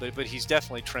more of him, but he's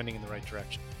definitely trending in the right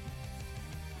direction.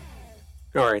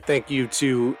 All right. Thank you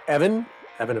to Evan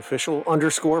Official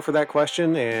 _ for that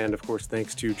question. And of course,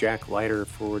 thanks to Jack Leiter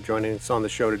for joining us on the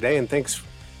show today. And thanks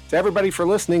to everybody for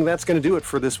listening. That's going to do it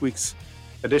for this week's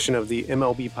edition of the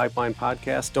MLB Pipeline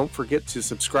Podcast. Don't forget to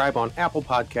subscribe on Apple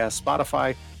Podcasts,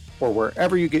 Spotify, or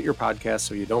wherever you get your podcasts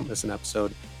so you don't miss an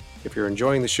episode. If you're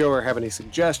enjoying the show or have any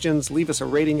suggestions, leave us a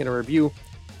rating and a review.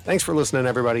 Thanks for listening,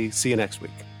 everybody. See you next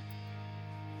week.